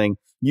sugar or anything,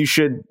 you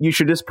should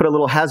just put a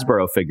little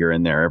Hasbro figure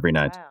in there every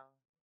night. Wow.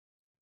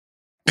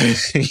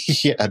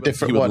 Yeah, a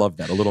different He would one. love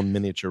that. A little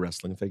miniature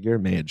wrestling figure,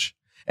 Mage.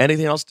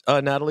 Anything else,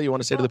 Natalie, you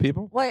want to say to the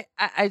people? Wait,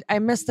 I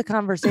missed the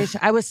conversation.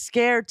 I was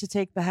scared to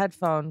take the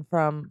headphone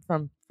from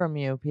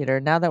you, Peter.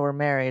 Now that we're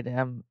married,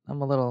 I'm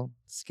a little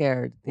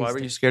scared. Why these were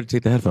you days. scared to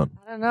take the headphone?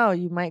 I don't know.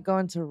 You might go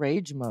into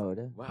rage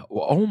mode. Wow.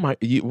 Oh my!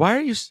 Why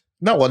are you?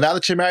 No, well, now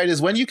that you're married is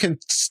when you can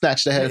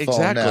snatch the headphone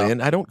Exactly, now.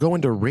 and I don't go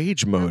into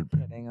rage mode.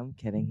 I'm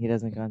kidding. He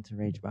doesn't go into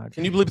rage mode.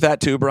 Can you believe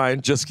that too,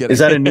 Brian? Just kidding. Is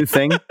that a new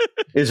thing?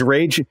 Is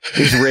rage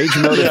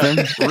mode a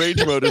thing?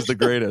 Rage mode is the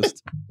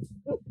greatest.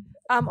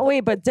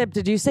 Wait, but Dip,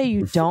 did you say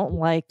you don't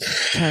like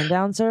turn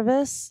down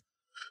service?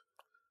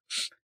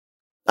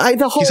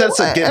 The whole, He said it's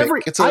a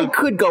gimmick. I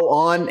could go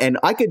on and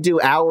I could do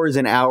hours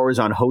and hours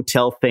on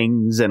hotel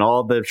things and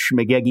all the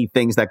schmageggy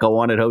things that go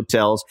on at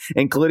hotels,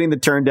 including the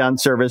turn down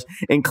service,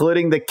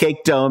 including the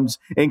cake domes,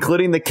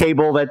 including the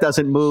cable that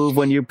doesn't move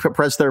when you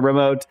press the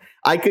remote.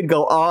 I could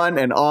go on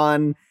and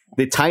on.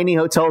 The tiny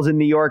hotels in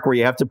New York where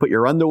you have to put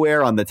your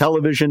underwear on the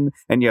television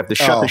and you have to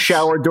shut the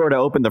shower door to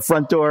open the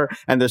front door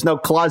and there's no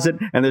closet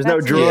and there's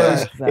no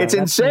drawers. It's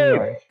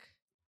insane.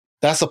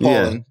 That's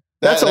appalling. Yeah.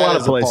 That's a lot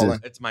of places. appalling.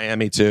 It's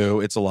Miami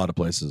too. It's a lot of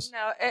places.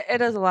 No, it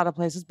is a lot of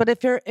places. But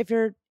if you're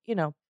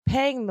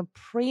paying the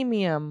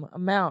premium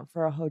amount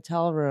for a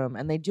hotel room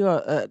and they do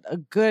a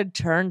good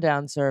turn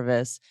down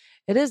service,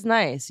 it is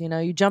nice.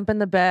 You jump in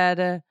the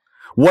bed.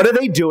 What are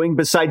they doing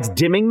besides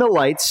dimming the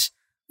lights,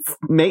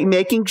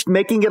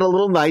 making it a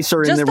little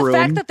nicer in the room?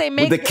 Fact that they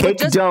make with the cake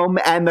dome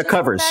and the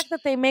covers. The fact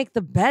that they make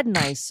the bed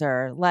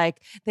nicer,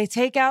 like they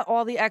take out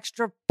all the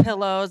extra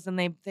pillows and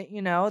they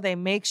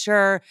make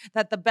sure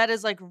that the bed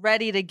is like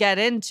ready to get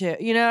into.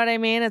 You know what I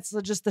mean? It's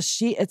just the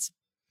sheet. It's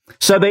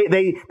so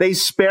they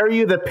spare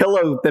you the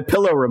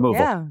pillow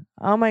removal. Yeah.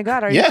 Oh my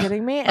God. Are you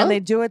kidding me? And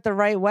they do it the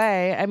right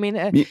way. I mean,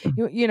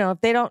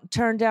 if they don't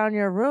turn down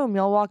your room,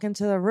 you'll walk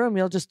into the room.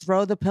 You'll just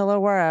throw the pillow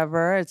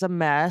wherever. It's a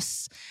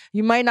mess.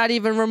 You might not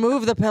even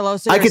remove the pillow.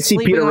 So I you're could see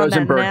sleeping Peter on that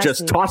Rosenberg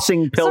just nasty-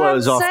 tossing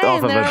pillows off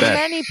of a there bed. are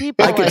many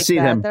people I could like see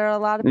that. him. There are a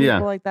lot of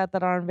people like that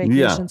are on vacation.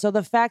 Yeah. So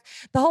the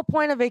whole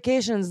point of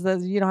vacation is that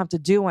you don't have to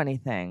do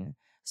anything.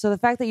 So the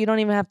fact that you don't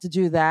even have to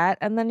do that,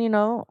 and then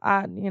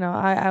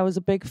I was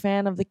a big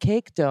fan of the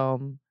cake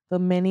dome, the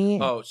mini.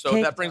 Oh, so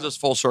cake that brings us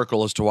full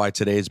circle as to why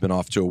today's been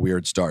off to a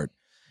weird start.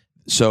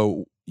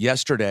 So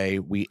yesterday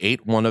we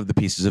ate one of the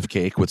pieces of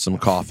cake with some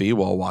coffee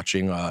while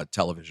watching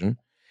television.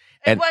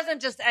 It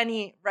wasn't just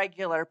any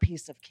regular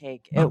piece of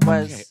cake. It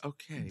was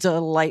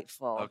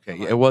delightful. Okay,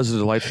 it was a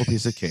delightful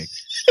piece of cake.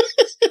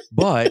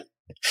 But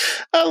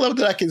I love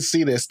that I can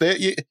see this.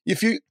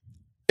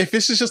 If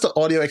this is just an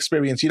audio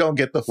experience, you don't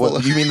get the full.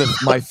 What, you mean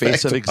my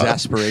face of effect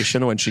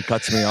exasperation when she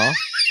cuts me off?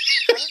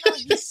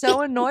 He's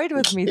so annoyed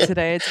with me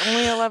today. It's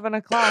only 11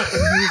 o'clock,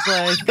 and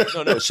he's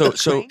like, No.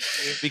 So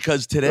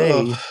because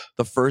today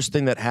the first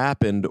thing that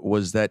happened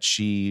was that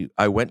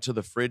I went to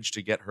the fridge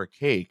to get her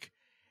cake,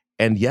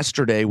 and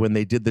yesterday when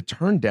they did the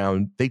turn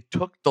down, they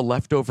took the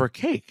leftover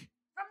cake.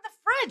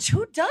 fridge.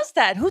 Who does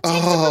that? Who takes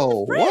it from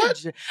the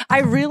fridge? What? I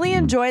really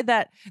enjoyed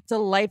that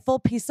delightful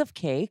piece of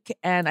cake,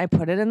 and I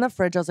put it in the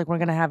fridge. I was like, we're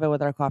going to have it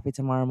with our coffee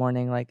tomorrow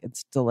morning. Like,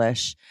 it's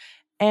delish.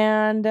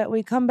 And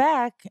we come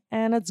back,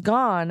 and it's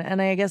gone.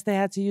 And I guess they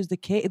had to use the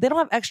cake. They don't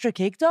have extra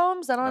cake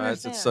domes? I don't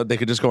understand. They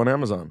could just go on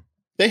Amazon.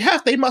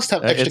 They must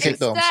have extra cake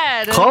domes.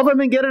 Call them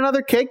and get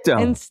another cake dome.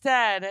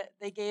 Instead,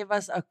 they gave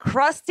us a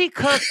crusty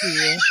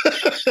cookie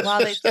while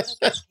they took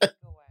the cake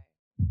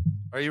away.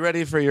 Are you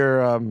ready for your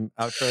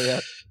outro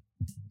yet?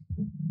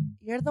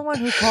 You're the one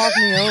who called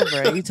me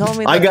over. You told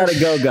me I gotta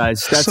go,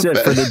 guys. That's it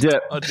for the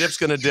dip. Oh, Dip's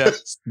gonna dip.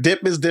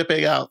 Dip is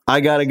dipping out. I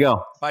gotta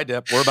go. Bye,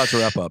 Dip. We're about to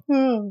wrap up.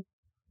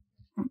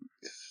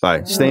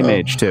 Bye. Stay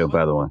mage too,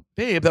 by the way.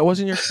 Babe, that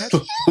wasn't your catch.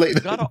 You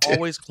gotta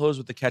always close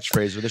with the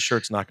catchphrase, or the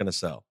shirt's not gonna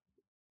sell.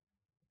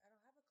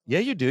 Yeah,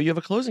 you do. You have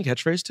a closing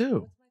catchphrase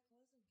too.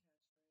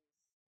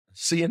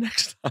 See you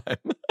next time.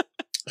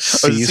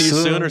 See you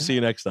soon or see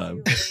you next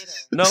time.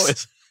 No,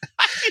 it's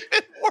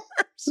even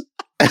worse.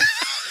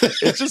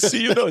 It's just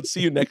see you. No, it's see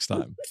you next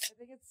time. I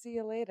think it's see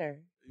you later.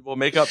 We'll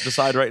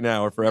decide right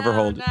now, or forever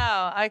hold it.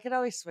 No, I could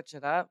always switch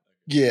it up.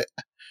 Yeah.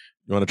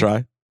 You want to try?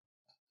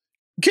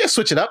 You can't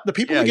switch it up. The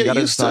people Yeah, will you get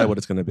gotta used decide to what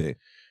it's going to be.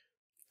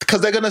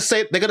 because they're gonna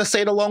say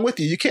it along with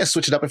you. You can't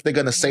switch it up if they're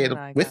gonna say it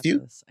with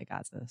you. I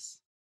got this.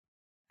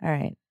 All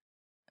right.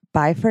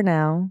 Bye for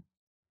now.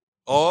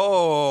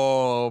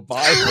 Oh,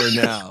 bye for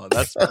now.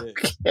 That's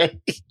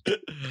big.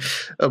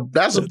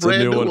 That's a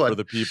brand new new one for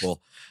the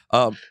people.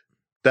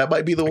 That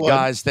might be the one.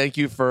 Guys, thank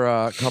you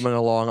for coming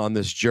along on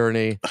this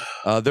journey.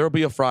 There will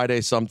be a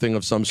Friday something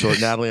of some sort.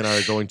 Natalie and I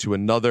are going to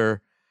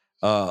another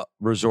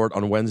resort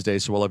on Wednesday,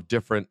 so we'll have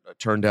different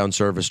turn down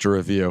service to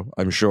review,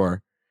 I'm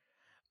sure.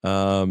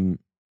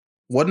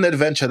 What an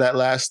adventure that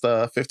last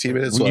 15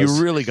 minutes was.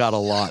 You really got a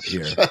lot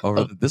here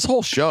over this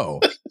whole show.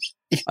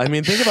 I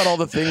mean, think about all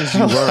the things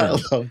you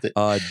learned. I loved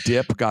it.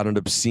 Dip got an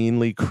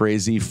obscenely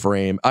crazy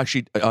frame.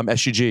 Actually,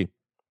 SGG.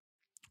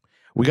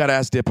 We got to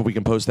ask Dip if we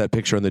can post that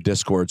picture in the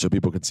Discord so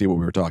people can see what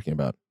we were talking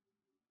about.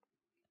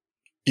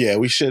 Yeah,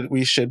 we should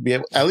be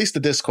able, at least the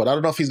Discord. I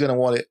don't know if he's going to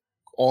want it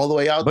all the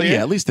way out but there.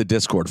 Yeah, at least the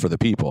Discord for the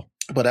people.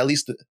 But at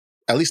least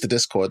the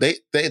Discord. They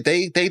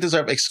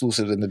deserve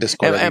exclusives in the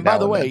Discord. And by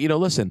the way,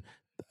 listen,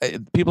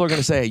 people are going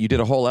to say you did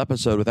a whole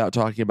episode without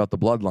talking about the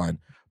Bloodline.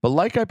 But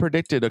like I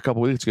predicted a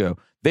couple weeks ago,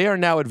 they are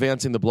now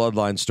advancing the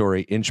Bloodline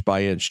story inch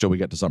by inch till we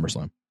get to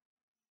SummerSlam.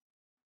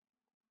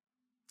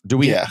 Do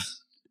we? Yeah.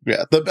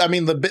 Yeah.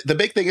 The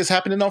big thing is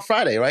happening on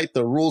Friday, right?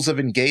 The rules of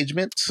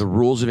engagement. The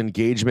rules of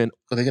engagement.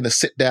 Are they going to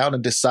sit down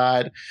and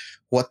decide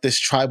what this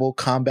trial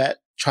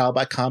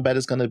by combat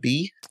is going to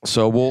be?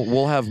 So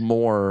we'll have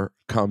more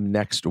come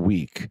next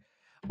week.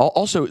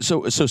 Also,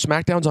 so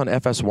SmackDown's on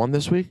FS1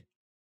 this week?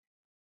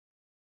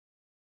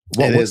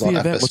 It is on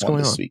FS1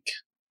 this week.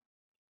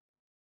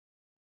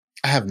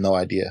 I have no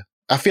idea.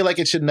 I feel like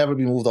it should never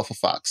be moved off of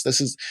Fox. This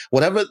is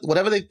whatever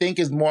they think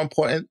is more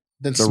important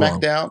than They're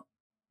SmackDown. Wrong.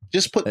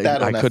 Just put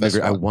that on FS1. I couldn't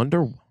agree. I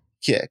wonder.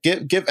 Yeah,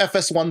 give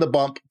FS1 the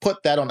bump.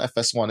 Put that on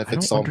FS1 if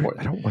it's so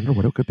important. I don't wonder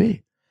what it could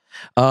be.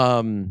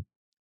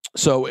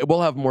 So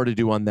we'll have more to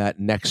do on that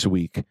next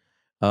week.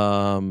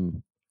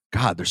 God,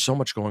 there's so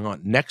much going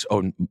on. Next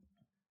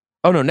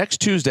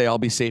Tuesday I'll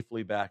be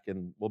safely back,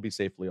 and we'll be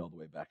safely all the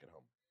way back at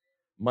home.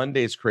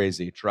 Monday's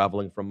crazy,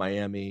 traveling from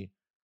Miami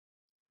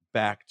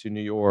back to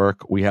New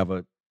York. We have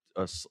a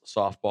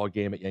softball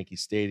game at Yankee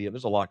Stadium.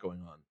 There's a lot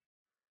going on.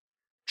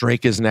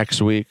 Drake is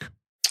next week.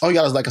 Oh, you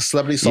got like a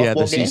celebrity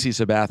softball game? Yeah, the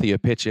CC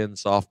Sabathia pitch-in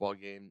softball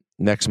game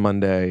next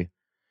Monday.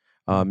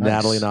 Nice.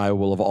 Natalie and I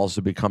will have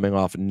also be coming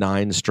off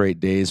 9 straight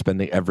days,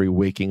 spending every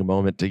waking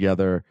moment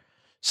together.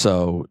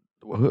 So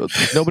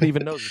nobody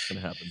even knows what's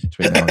going to happen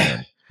between now and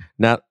then.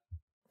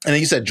 And then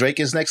you said Drake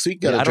is next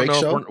week? Got a Drake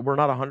show? We're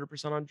not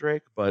 100% on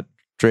Drake, but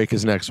Drake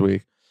is next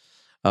week.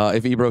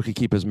 If Ebro could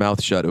keep his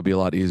mouth shut, it would be a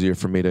lot easier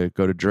for me to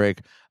go to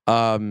Drake.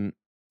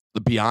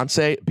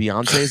 Beyonce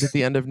is at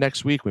the end of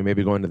next week. We may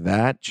be going to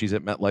that. She's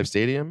at MetLife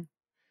Stadium.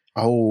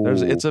 Oh,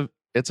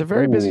 it's a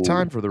very busy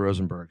time for the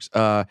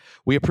Rosenbergs.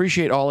 We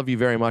appreciate all of you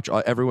very much.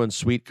 Everyone's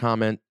sweet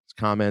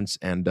comments,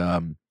 and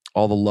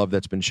all the love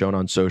that's been shown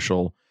on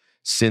social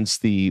since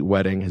the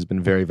wedding has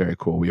been very, very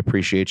cool. We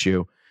appreciate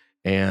you.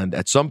 And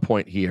at some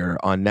point here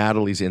on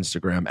Natalie's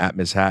Instagram at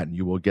Miss Hatton,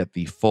 you will get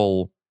the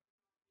full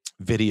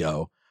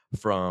video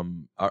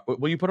from.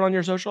 Will you put it on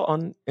your social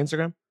on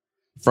Instagram?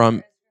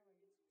 From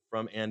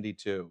Andy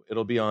too.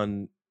 It'll be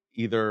on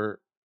either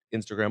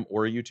Instagram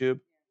or YouTube.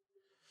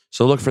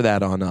 So look for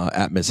that on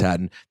at Miss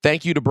Hatton.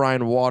 Thank you to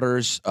Brian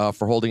Waters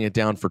for holding it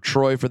down for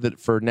Troy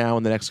for now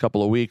in the next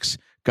couple of weeks.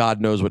 God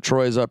knows what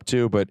Troy's up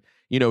to, but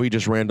he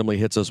just randomly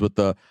hits us with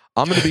the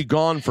I'm going to be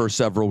gone for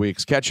several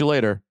weeks. Catch you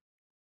later.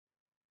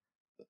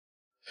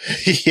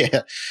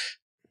 Yeah.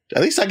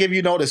 At least I give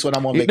you notice when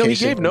I'm on vacation. No, he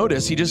gave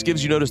notice. He just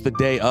gives you notice the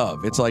day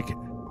of. It's like it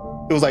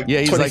was like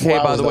he's like, hey,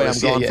 by the way, I'm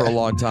notice. gone for a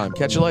long time.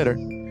 Catch you later.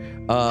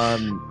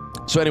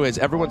 So anyways,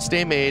 everyone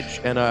stay mage,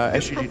 and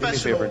SGG, do me a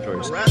favor, enjoy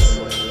yourself.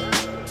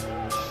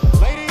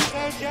 Ladies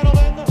and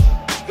gentlemen,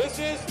 this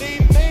is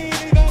the main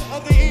event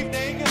of the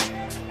evening.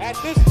 At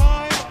this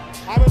time,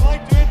 I would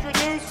like to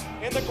introduce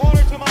in the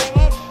corner to my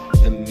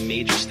left, the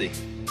Majesty.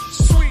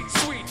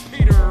 Sweet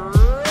Peter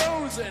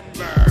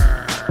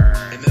Rosenberg.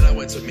 And then I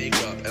went to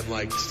makeup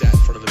and sat in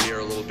front of the mirror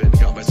a little bit and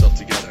got myself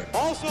together.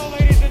 Also,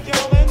 ladies and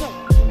gentlemen,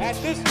 at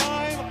this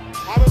time,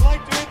 I would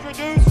like to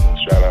introduce.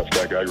 Shout out to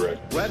that guy, Greg.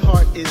 Bret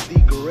Hart is the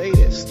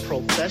greatest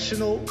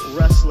professional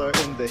wrestler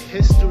in the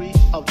history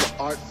of the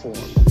art form.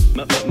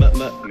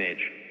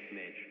 Midge.